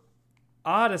for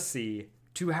Odyssey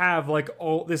to have like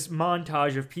all this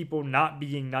montage of people not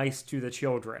being nice to the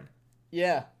children.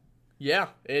 Yeah. Yeah,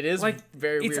 it is Like,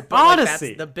 very it's weird. But like, Odyssey.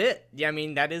 that's the bit. Yeah, I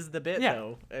mean, that is the bit, Yeah.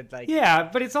 though. Like, Yeah,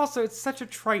 but it's such a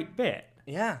trite bit.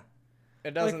 yeah.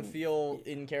 It doesn't feel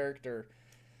in character.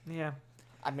 Yeah.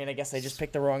 I mean, I guess they just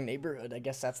picked the wrong neighborhood. I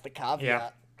guess that's the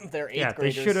caveat. They're eighth Yeah,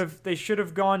 graders. they should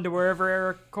have gone to wherever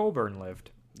Eric Colburn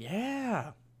lived.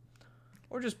 Yeah.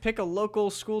 Or just pick a local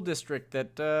school district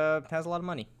that has a lot of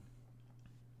money.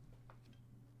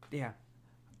 Yeah.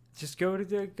 Just go over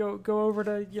to,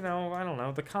 I don't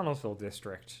know, the Connellsville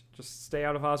district. Just stay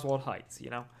out of Oswald Heights,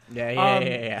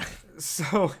 Yeah.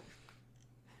 So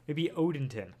maybe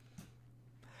Odenton.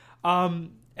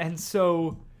 And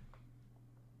so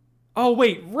oh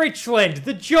wait, Richland.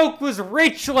 The joke was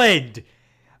Richland.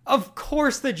 Of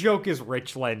course the joke is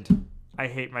Richland. I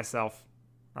hate myself.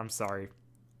 I'm sorry.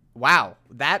 Wow.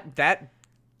 That's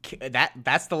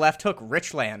the left hook,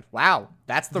 Richland. Wow.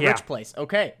 That's the Yeah. rich place.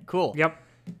 Okay, cool. Yep.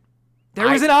 There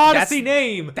was an Odyssey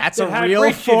name. that's that a had real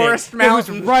Rich in it. forest It was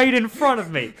mountain. right in front of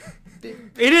me.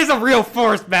 It is a real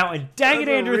forest mountain. Dang That's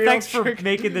it, a Andrew. real Thanks for trick.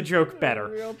 making the joke better.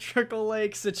 Real Trickle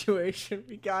Lake situation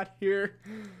we got here.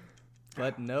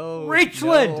 But no.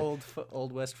 Richland! No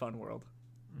old West Fun World.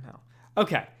 No.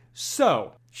 Okay,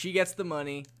 so She gets the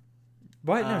money.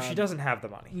 what? No, she doesn't have the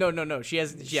money. No. She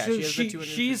has. Yeah, So she has the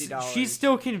 $250. she's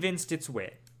still convinced it's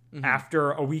Wit.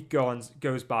 After a week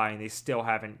goes by and they still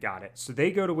haven't got it, so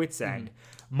they go to Wit's End.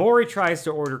 Maury tries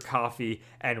to order coffee,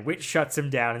 and Wit shuts him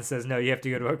down and says, "No, you have to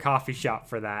go to a coffee shop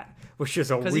for that," which is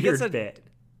a 'Cause he gets weird a- bit.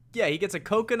 Yeah, he gets a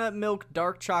coconut milk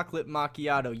dark chocolate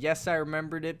macchiato. Yes, I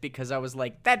remembered it because I was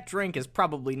like, that drink is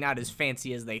probably not as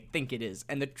fancy as they think it is.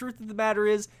 And the truth of the matter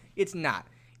is, it's not.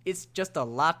 It's just a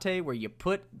latte where you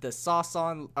put the sauce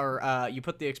on, or you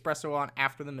put the espresso on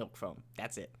after the milk foam.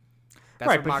 That's it. That's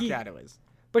Right, what but macchiato is.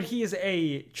 But he is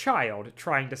a child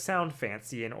trying to sound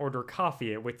fancy and order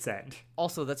coffee at Wit's End.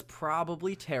 Also, that's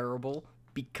probably terrible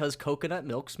because coconut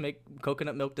milk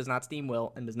does not steam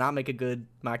well and does not make a good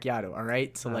macchiato. All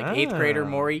right, so like eighth grader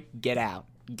Maury, get out.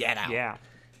 Yeah.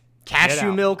 Cashew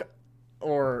out. milk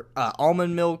or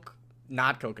almond milk,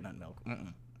 not coconut milk.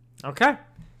 Mm-mm. Okay.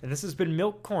 And this has been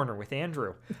Milk Corner with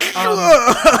Andrew. I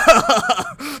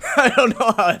don't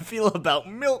know how I feel about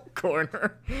Milk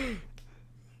Corner.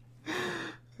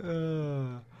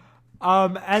 And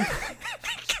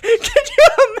Can you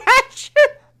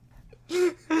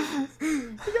imagine?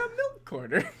 We got Milk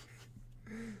Corner.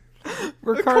 A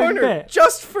recurring corner bit.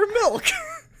 just for milk.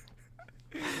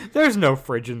 There's no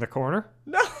fridge in the corner.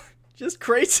 No, just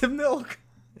crates of milk.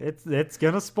 It's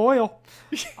gonna spoil.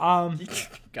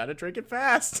 Gotta drink it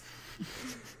fast.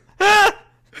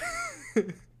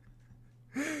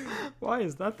 Why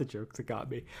is that the joke that got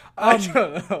me? I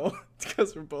don't know. It's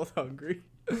because we're both hungry.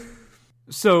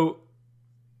 So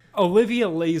Olivia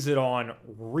lays it on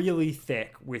really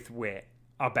thick with Wit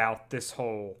about this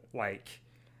whole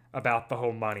about the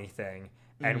whole money thing.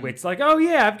 And Wit's like, "Oh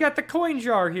yeah, I've got the coin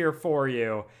jar here for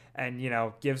you." And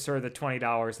gives her the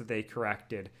 $20 that they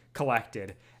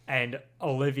collected. And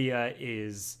Olivia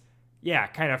is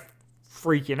kind of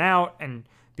freaking out and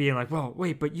being like, "Well,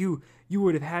 wait, but you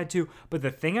would have had to." But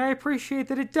the thing I appreciate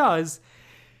that it does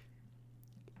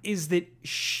is that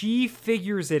she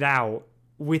figures it out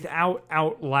without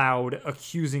out loud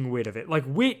accusing Wit of it. Like,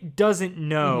 Wit doesn't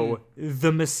know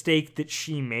the mistake that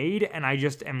she made, and I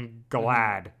just am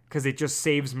glad because it just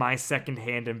saves my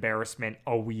secondhand embarrassment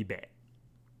a wee bit.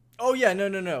 Oh yeah,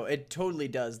 no. It totally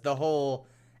does. The whole,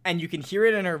 and you can hear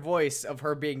it in her voice of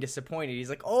her being disappointed. He's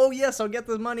like, "Oh yes, I'll get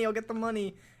the money.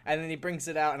 And then he brings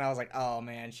it out, and I was like, "Oh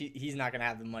man, he's not gonna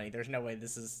have the money. There's no way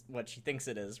this is what she thinks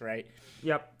it is, right?"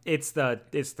 Yep, it's the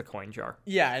coin jar.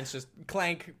 Yeah, it's just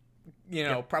clank,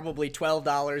 probably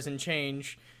 $12 and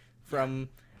change from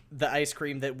the ice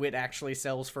cream that Wit actually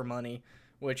sells for money,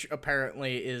 which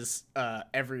apparently is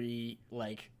every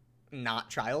not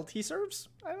child he serves.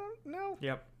 I don't know.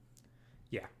 Yep.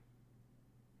 Yeah.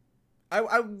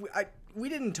 We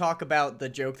didn't talk about the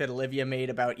joke that Olivia made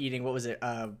about eating, what was it,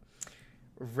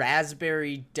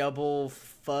 raspberry double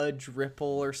fudge ripple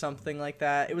or something like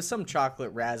that. It was some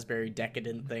chocolate raspberry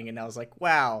decadent thing, and I was like,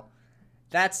 wow,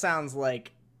 that sounds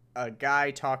like a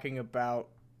guy talking about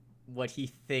what he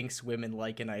thinks women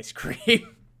like in ice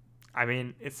cream. I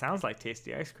mean, it sounds like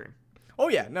tasty ice cream. Oh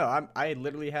yeah, no, I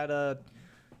literally had a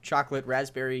chocolate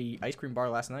raspberry ice cream bar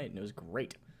last night, and it was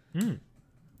great.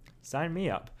 Sign me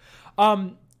up.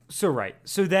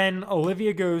 So then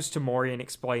Olivia goes to Maury and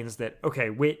explains that, okay,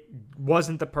 Whit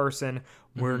wasn't the person.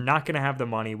 We're not going to have the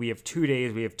money. We have 2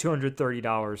 days. We have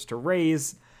 $230 to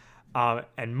raise.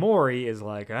 And Maury is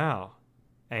like, oh,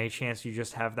 any chance you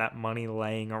just have that money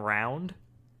laying around?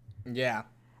 Yeah.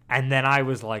 And then I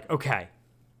was like, okay,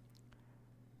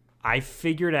 I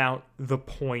figured out the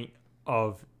point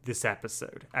of this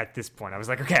episode at this point. I was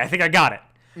like, okay, I think I got it.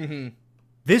 Mm-hmm.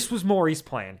 This was Maury's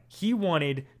plan. He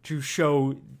wanted to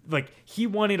show, like, he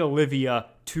wanted Olivia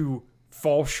to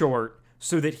fall short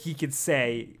so that he could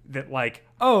say that, like,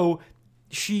 oh,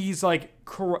 she's, like,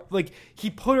 like,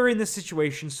 he put her in this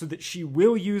situation so that she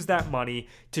will use that money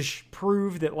to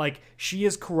prove that, like, she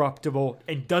is corruptible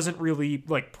and doesn't really,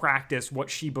 like, practice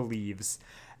what she believes.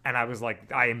 And I was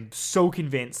like, I am so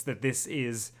convinced that this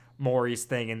is Maury's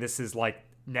thing, and this is, like,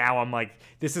 now I'm like,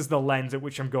 this is the lens at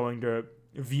which I'm going to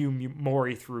view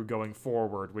Maury through going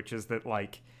forward, which is that,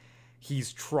 like,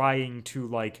 he's trying to,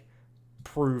 like,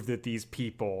 prove that these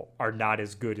people are not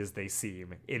as good as they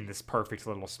seem in this perfect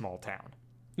little small town.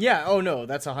 Yeah, oh no,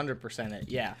 that's 100% it,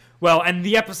 yeah. Well, and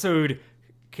the episode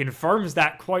confirms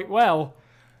that quite well,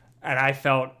 and I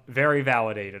felt very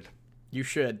validated. You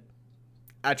should.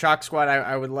 At Chalk Squad,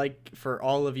 I would like for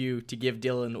all of you to give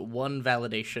Dylan one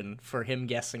validation for him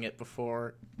guessing it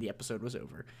before the episode was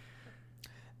over.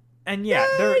 And yeah,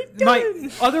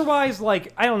 otherwise,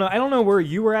 like, I don't know where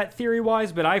you were at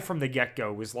theory-wise, but I, from the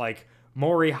get-go, was like,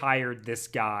 Maury hired this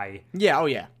guy. Yeah, oh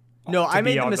yeah. No, I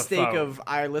made the mistake of,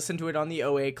 I listened to it on the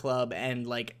OA Club, and,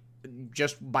 like,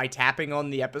 just by tapping on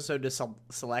the episode to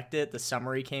select it, the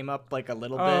summary came up, like, a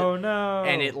little bit. Oh, no.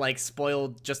 And it, like,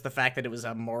 spoiled just the fact that it was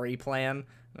a Maury plan.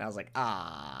 And I was like,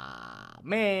 ah,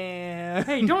 man.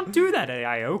 Hey, don't do that,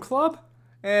 AIO Club.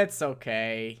 It's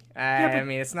okay. I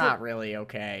mean, it's not really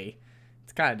okay.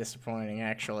 It's kind of disappointing,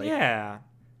 actually. Yeah.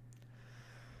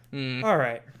 All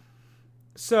right.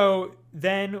 So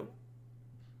then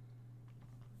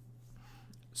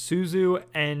Suzu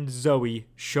and Zoe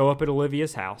show up at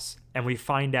Olivia's house, and we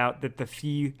find out that the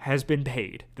fee has been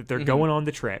paid, that they're going on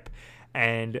the trip.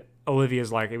 And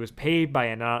Olivia's like, it was paid by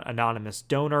an anonymous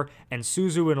donor, and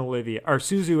Suzu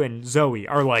and Zoe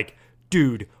are like,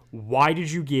 dude, why did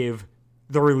you give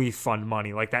the relief fund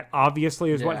money? Like, that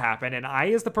obviously is what happened. And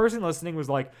I, as the person listening, was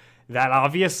like, that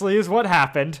obviously is what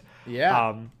happened.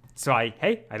 Yeah. So I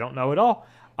don't know at all.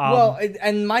 Well,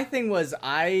 and my thing was,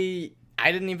 I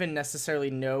didn't even necessarily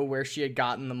know where she had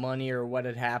gotten the money or what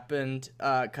had happened,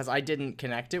 because I didn't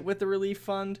connect it with the relief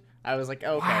fund. I was like,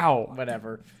 okay,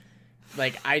 whatever.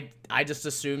 Like, I just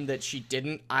assumed that she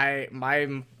didn't.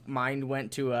 My mind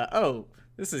went to, oh,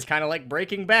 this is kind of like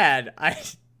Breaking Bad.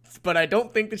 But I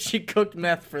don't think that she cooked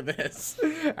meth for this.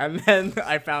 And then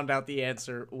I found out the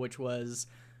answer, which was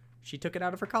she took it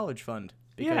out of her college fund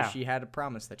because she had a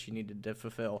promise that she needed to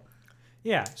fulfill.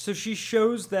 Yeah, so she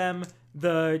shows them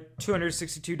the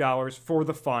 $262 for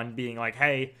the fund, being like,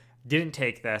 hey, didn't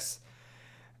take this.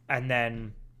 And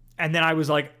then I was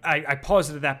like, I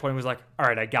paused it at that point and was like, all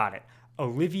right, I got it.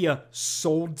 Olivia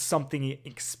sold something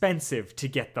expensive to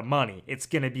get the money. It's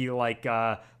going to be like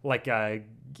a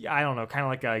I don't know, kind of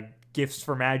like a Gifts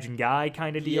for Magi Guy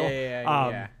kind of deal.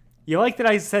 Yeah. You like that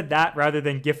I said that rather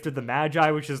than Gift of the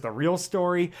Magi, which is the real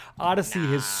story? Odyssey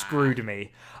has screwed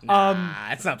me.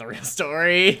 It's not the real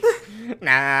story.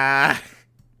 Nah.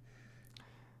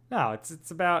 No,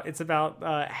 it's about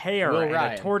hair Will and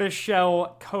Ryan. a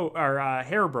tortoiseshell coat or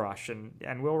hairbrush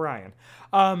and Will Ryan.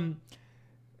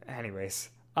 Anyways,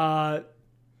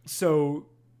 so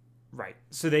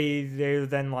they're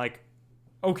then like,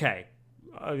 okay,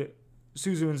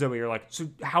 Suzu and Zoe are like, so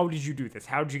how did you do this?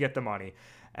 How did you get the money?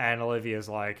 And Olivia's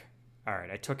like, all right,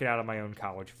 I took it out of my own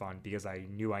college fund because I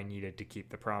knew I needed to keep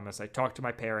the promise. I talked to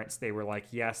my parents. They were like,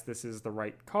 yes, this is the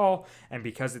right call. And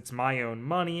because it's my own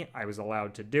money, I was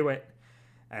allowed to do it.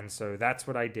 And so that's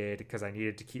what I did because I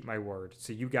needed to keep my word.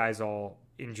 So you guys all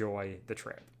enjoy the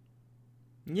trip.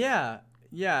 Yeah,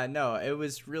 no, it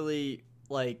was really,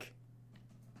 like,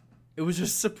 it was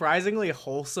just surprisingly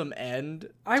wholesome end.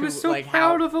 I was so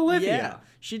proud of Olivia. Yeah,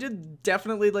 she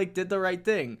definitely did the right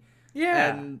thing.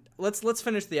 Yeah. And let's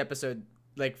finish the episode,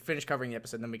 finish covering the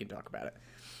episode, and then we can talk about it.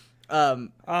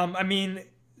 I mean,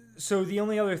 So the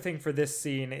only other thing for this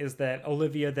scene is that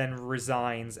Olivia then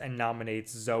resigns and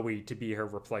nominates Zoe to be her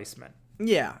replacement.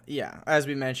 Yeah. As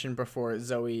we mentioned before,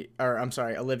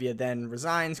 Olivia then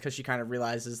resigns because she kind of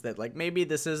realizes that, like, maybe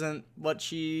this isn't what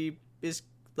she is,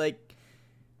 like,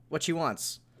 what she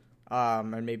wants.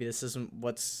 And maybe this isn't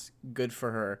what's good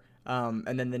for her.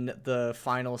 And then the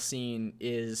final scene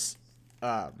is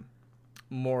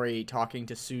Mori talking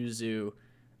to Suzu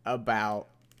about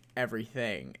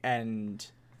everything. And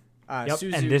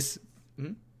Suzu... And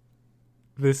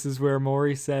this is where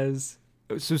Mori says...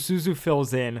 So Suzu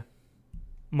fills in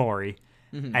Mori,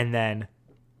 and then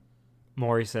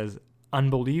Mori says,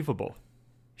 "Unbelievable.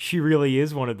 She really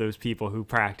is one of those people who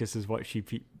practices what she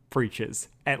preaches,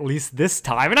 at least this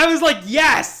time." And I was like,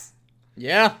 yes!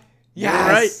 Yeah.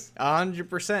 Yes! You're right.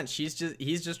 100%.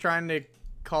 He's just trying to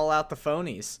call out the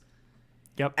phonies.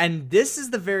 Yep. And this is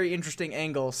the very interesting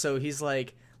angle. So he's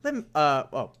like,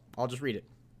 I'll just read it.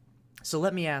 "So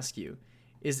let me ask you,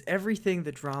 is everything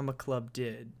the drama club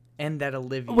did and that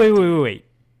Olivia Wait.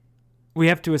 We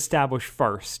have to establish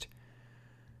first.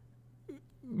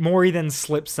 Maury then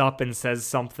slips up and says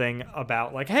something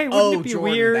about, like, hey, wouldn't it be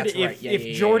Jordan, weird that's right.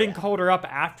 if Jordan called her up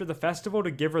after the festival to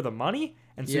give her the money?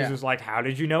 And Suzu's like, how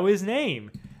did you know his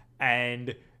name?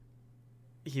 And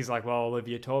he's like, well,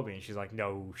 Olivia told me. And she's like,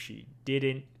 no, she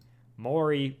didn't.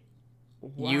 Maury,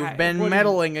 you've been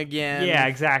meddling again. Yeah,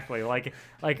 exactly. Like,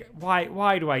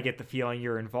 why do I get the feeling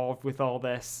you're involved with all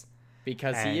this?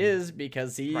 Because he's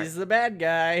the bad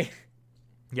guy.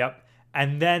 Yep.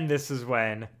 And then this is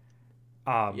when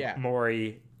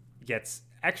Maury gets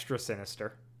extra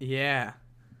sinister. Yeah.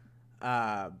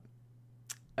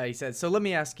 He said, so let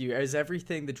me ask you, is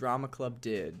everything the drama club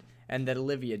did and that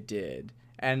Olivia did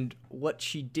and what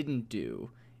she didn't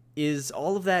do, is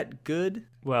all of that good?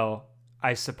 Well,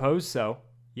 I suppose so.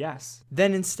 Yes.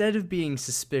 Then instead of being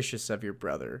suspicious of your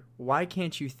brother, why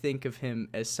can't you think of him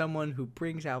as someone who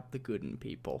brings out the good in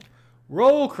people?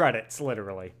 Roll credits,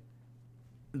 literally.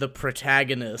 The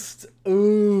protagonist.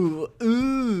 Ooh.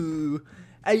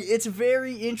 It's a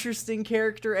very interesting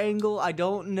character angle. I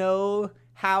don't know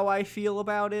how I feel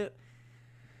about it.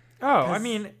 Oh, I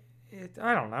mean,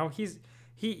 I don't know. He's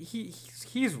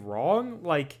wrong.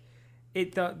 Like,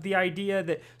 the idea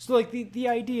that, so like the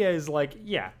idea is like,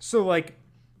 yeah. So like,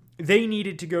 they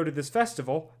needed to go to this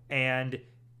festival, and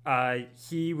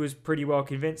he was pretty well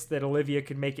convinced that Olivia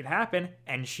could make it happen,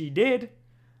 and she did.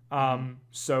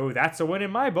 So that's a win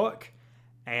in my book,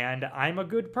 and I'm a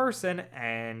good person,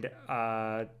 and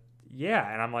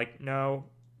yeah, and I'm like, no,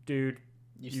 dude,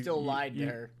 you still lied to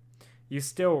her. You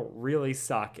still really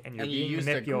suck, and you're being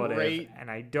manipulative, a great,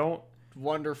 and I don't.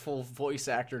 Wonderful voice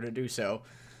actor to do so.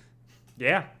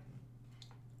 Yeah,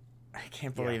 I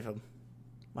can't believe him.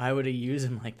 Why would he use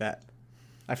him like that?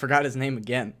 I forgot his name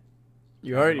again.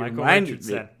 You already reminded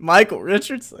me. Michael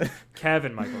Richardson.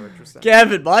 Kevin Michael Richardson.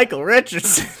 Kevin Michael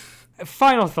Richardson.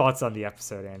 Final thoughts on the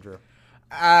episode, Andrew.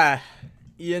 I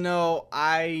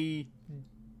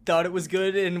thought it was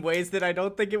good in ways that I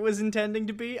don't think it was intending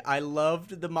to be. I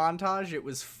loved the montage. It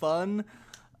was fun.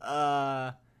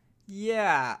 Thoughts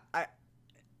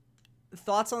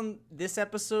on this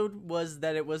episode was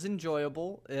that it was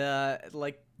enjoyable.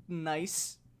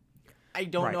 Nice. I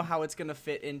don't know how it's going to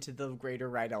fit into the greater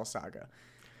Rydell saga.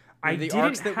 The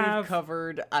arcs that we've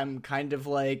covered, I'm kind of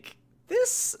like,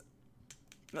 this...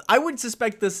 I would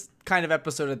suspect this kind of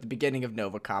episode at the beginning of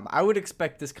Novacom. I would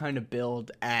expect this kind of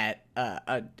build at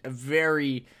a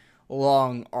very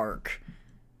long arc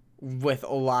with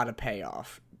a lot of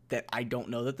payoff that I don't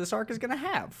know that this arc is going to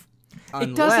have.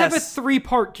 It does have a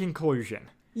 3-part conclusion.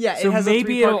 Yeah, so it has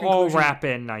maybe a 3-part it'll all conclusion, wrap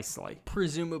in nicely.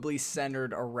 Presumably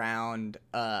centered around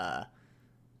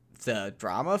the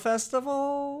drama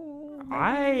festival.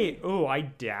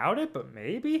 I doubt it, but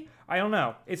maybe. I don't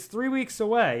know. It's 3 weeks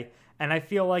away, and I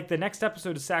feel like the next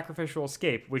episode is Sacrificial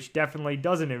Escape, which definitely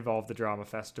doesn't involve the drama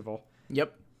festival.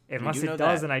 Yep. Unless it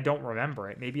does, and I don't remember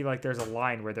it. Maybe like there's a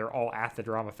line where they're all at the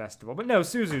drama festival, but no,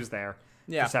 Suzu's there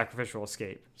for Sacrificial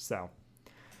Escape. So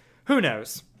who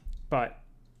knows? But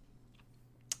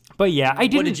yeah, I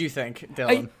didn't. What did you think,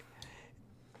 Dylan?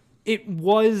 It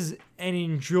was an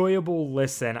enjoyable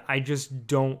listen. I just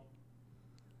don't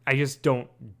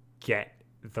get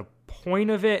the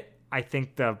point of it. I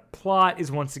think the plot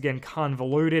is once again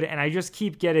convoluted, and I just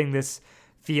keep getting this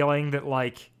feeling that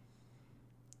like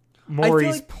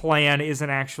Maury's plan isn't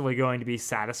actually going to be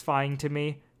satisfying to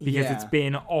me because it's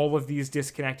been all of these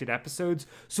disconnected episodes.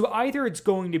 So either it's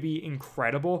going to be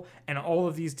incredible and all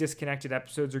of these disconnected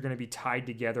episodes are going to be tied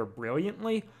together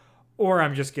brilliantly, or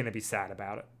I'm just going to be sad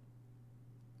about it.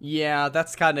 Yeah,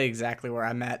 that's kind of exactly where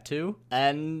I'm at too.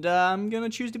 And I'm going to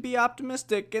choose to be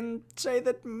optimistic and say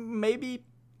that maybe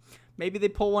they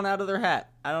pull one out of their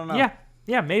hat. I don't know.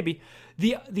 Yeah, maybe.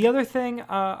 The other thing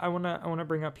I wanna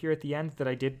bring up here at the end that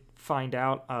I did find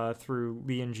out through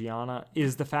Lee and Gianna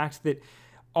is the fact that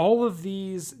all of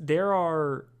these there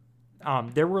were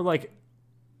like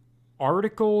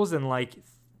articles and like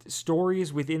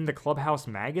stories within the Clubhouse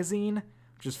magazine,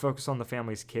 which is focused on the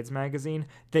Family's Kids magazine,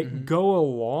 that go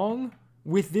along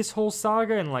with this whole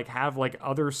saga and like have like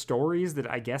other stories that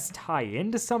I guess tie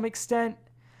in to some extent.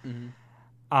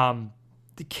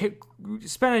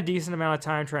 Spent a decent amount of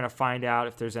time trying to find out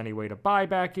if there's any way to buy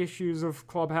back issues of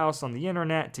Clubhouse on the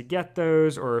internet to get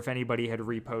those, or if anybody had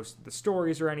reposted the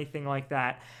stories or anything like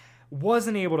that.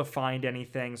 Wasn't able to find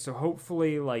anything, so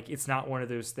hopefully like it's not one of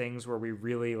those things where we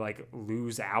really like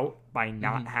lose out by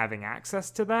not having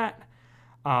access to that.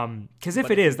 Because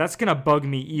if it is, that's gonna bug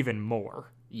me even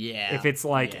more. Yeah. If it's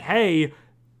like, hey,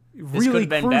 really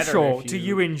crucial to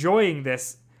you enjoying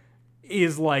this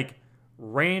is like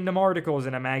random articles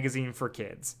in a magazine for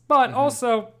kids. But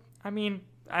also, I mean,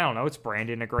 I don't know, it's brand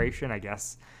integration, I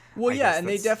guess. Well, and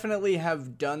they definitely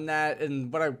have done that.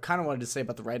 And what I kind of wanted to say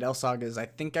about the Rydell Saga is I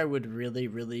think I would really,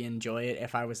 really enjoy it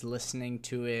if I was listening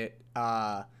to it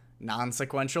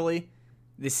non-sequentially.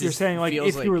 You're saying like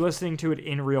if you were listening to it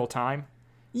in real time?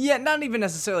 Yeah, not even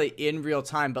necessarily in real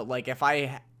time, but like if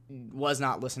I was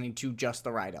not listening to just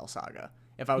the Rydell Saga.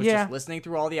 If I was just listening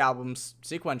through all the albums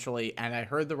sequentially and I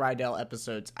heard the Rydell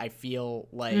episodes, I feel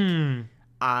like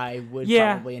I would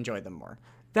probably enjoy them more.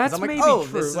 That's like, maybe true.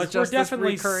 This like we're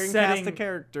definitely recurring cast of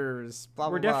characters. Blah,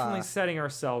 blah, we're definitely setting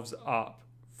ourselves up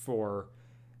for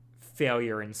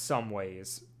failure in some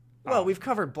ways. Well, we've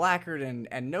covered Blackguard and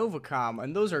Novacom,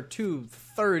 and those are 2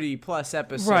 30-plus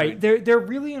episodes. Right, they're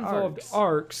really involved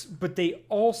arcs, but they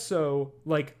also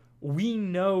like we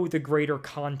know the greater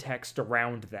context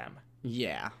around them.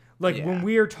 Yeah. When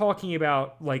we are talking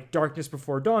about like Darkness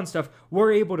Before Dawn stuff,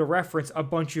 we're able to reference a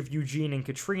bunch of Eugene and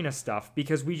Katrina stuff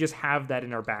because we just have that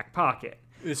in our back pocket.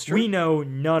 It's true. We know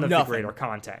none of the greater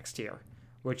context here,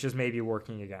 which is maybe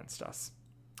working against us.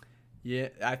 Yeah,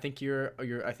 I think you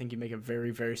make a very,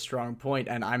 very strong point,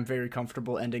 and I'm very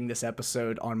comfortable ending this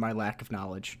episode on my lack of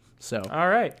knowledge. So, all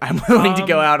right, I'm willing to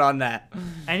go out on that.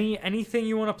 Anything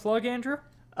you want to plug, Andrew?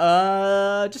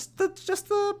 Just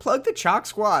the plug the Chalk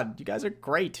Squad. You guys are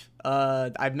great.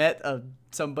 I met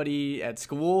somebody at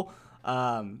school,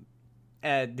 and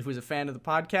who was a fan of the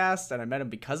podcast, and I met him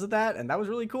because of that, and that was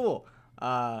really cool.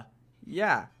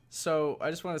 Yeah. So I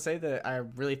just want to say that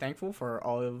I'm really thankful for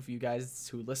all of you guys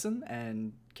who listen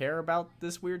and care about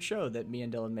this weird show that me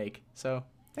and Dylan make. So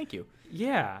thank you.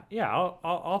 Yeah.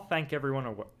 I'll thank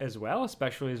everyone as well,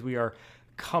 especially as we are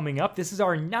coming up. This is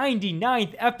our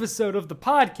 99th episode of the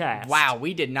podcast. Wow,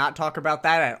 we did not talk about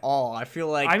that at all. I feel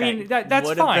like that's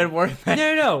would fine. Have been worth it.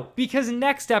 No, because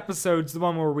next episode's the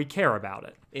one where we care about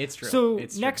it. It's true. So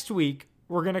next week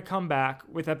we're going to come back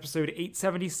with episode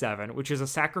 877, which is A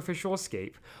Sacrificial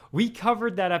Escape. We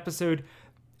covered that episode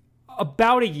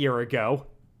about a year ago.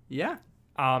 Yeah.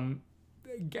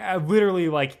 Literally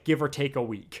like give or take a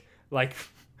week.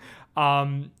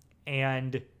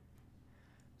 And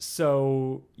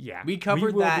so, yeah. We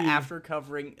covered that after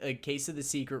covering A Case of the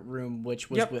Secret Room, which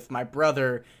was with my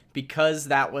brother, because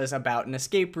that was about an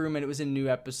escape room and it was a new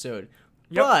episode.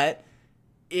 Yep. But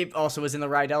it also was in the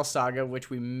Rydell Saga, which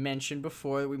we mentioned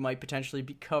before that we might potentially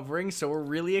be covering. So we're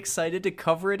really excited to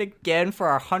cover it again for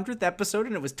our 100th episode,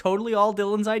 and it was totally all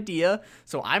Dylan's idea.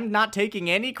 So I'm not taking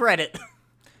any credit.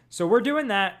 So we're doing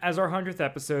that as our 100th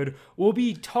episode. We'll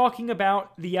be talking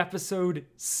about the episode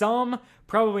some,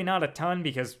 probably not a ton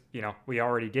because, we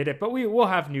already did it, but we'll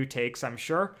have new takes, I'm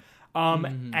sure.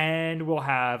 And we'll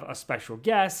have a special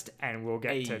guest, and we'll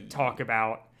get to talk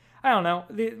about, I don't know,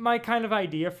 my kind of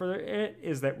idea for it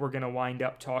is that we're going to wind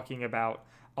up talking about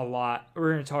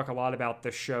we're going to talk a lot about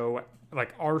the show,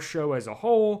 like our show as a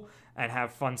whole, and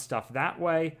have fun stuff that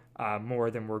way, more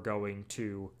than we're going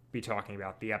to be talking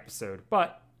about the episode.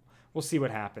 But we'll see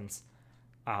what happens.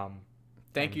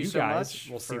 Thank you so much.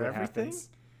 We'll see what happens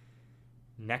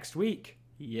next week.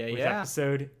 With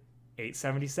episode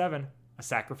 877, A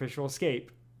Sacrificial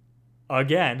Escape.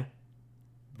 Again.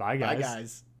 Bye, guys. Bye,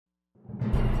 guys.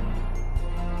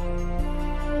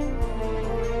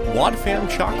 WadFam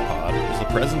Chalk Pod is a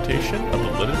presentation of the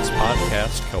Linux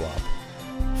Podcast Co-op.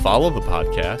 Follow the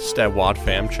podcast at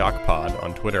WadFam Chalk Pod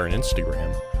on Twitter and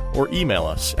Instagram, or email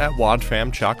us at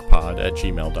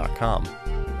wadfamchalkpod@gmail.com.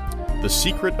 The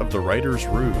Secret of the Writer's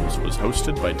Ruse was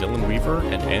hosted by Dylan Weaver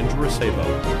and Andrew Acebo,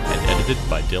 and edited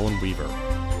by Dylan Weaver.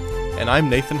 and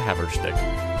I'm Nathan Haverstick,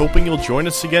 hoping you'll join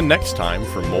us again next time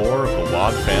for more of the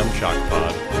Wad Fam Chalk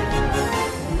Pod.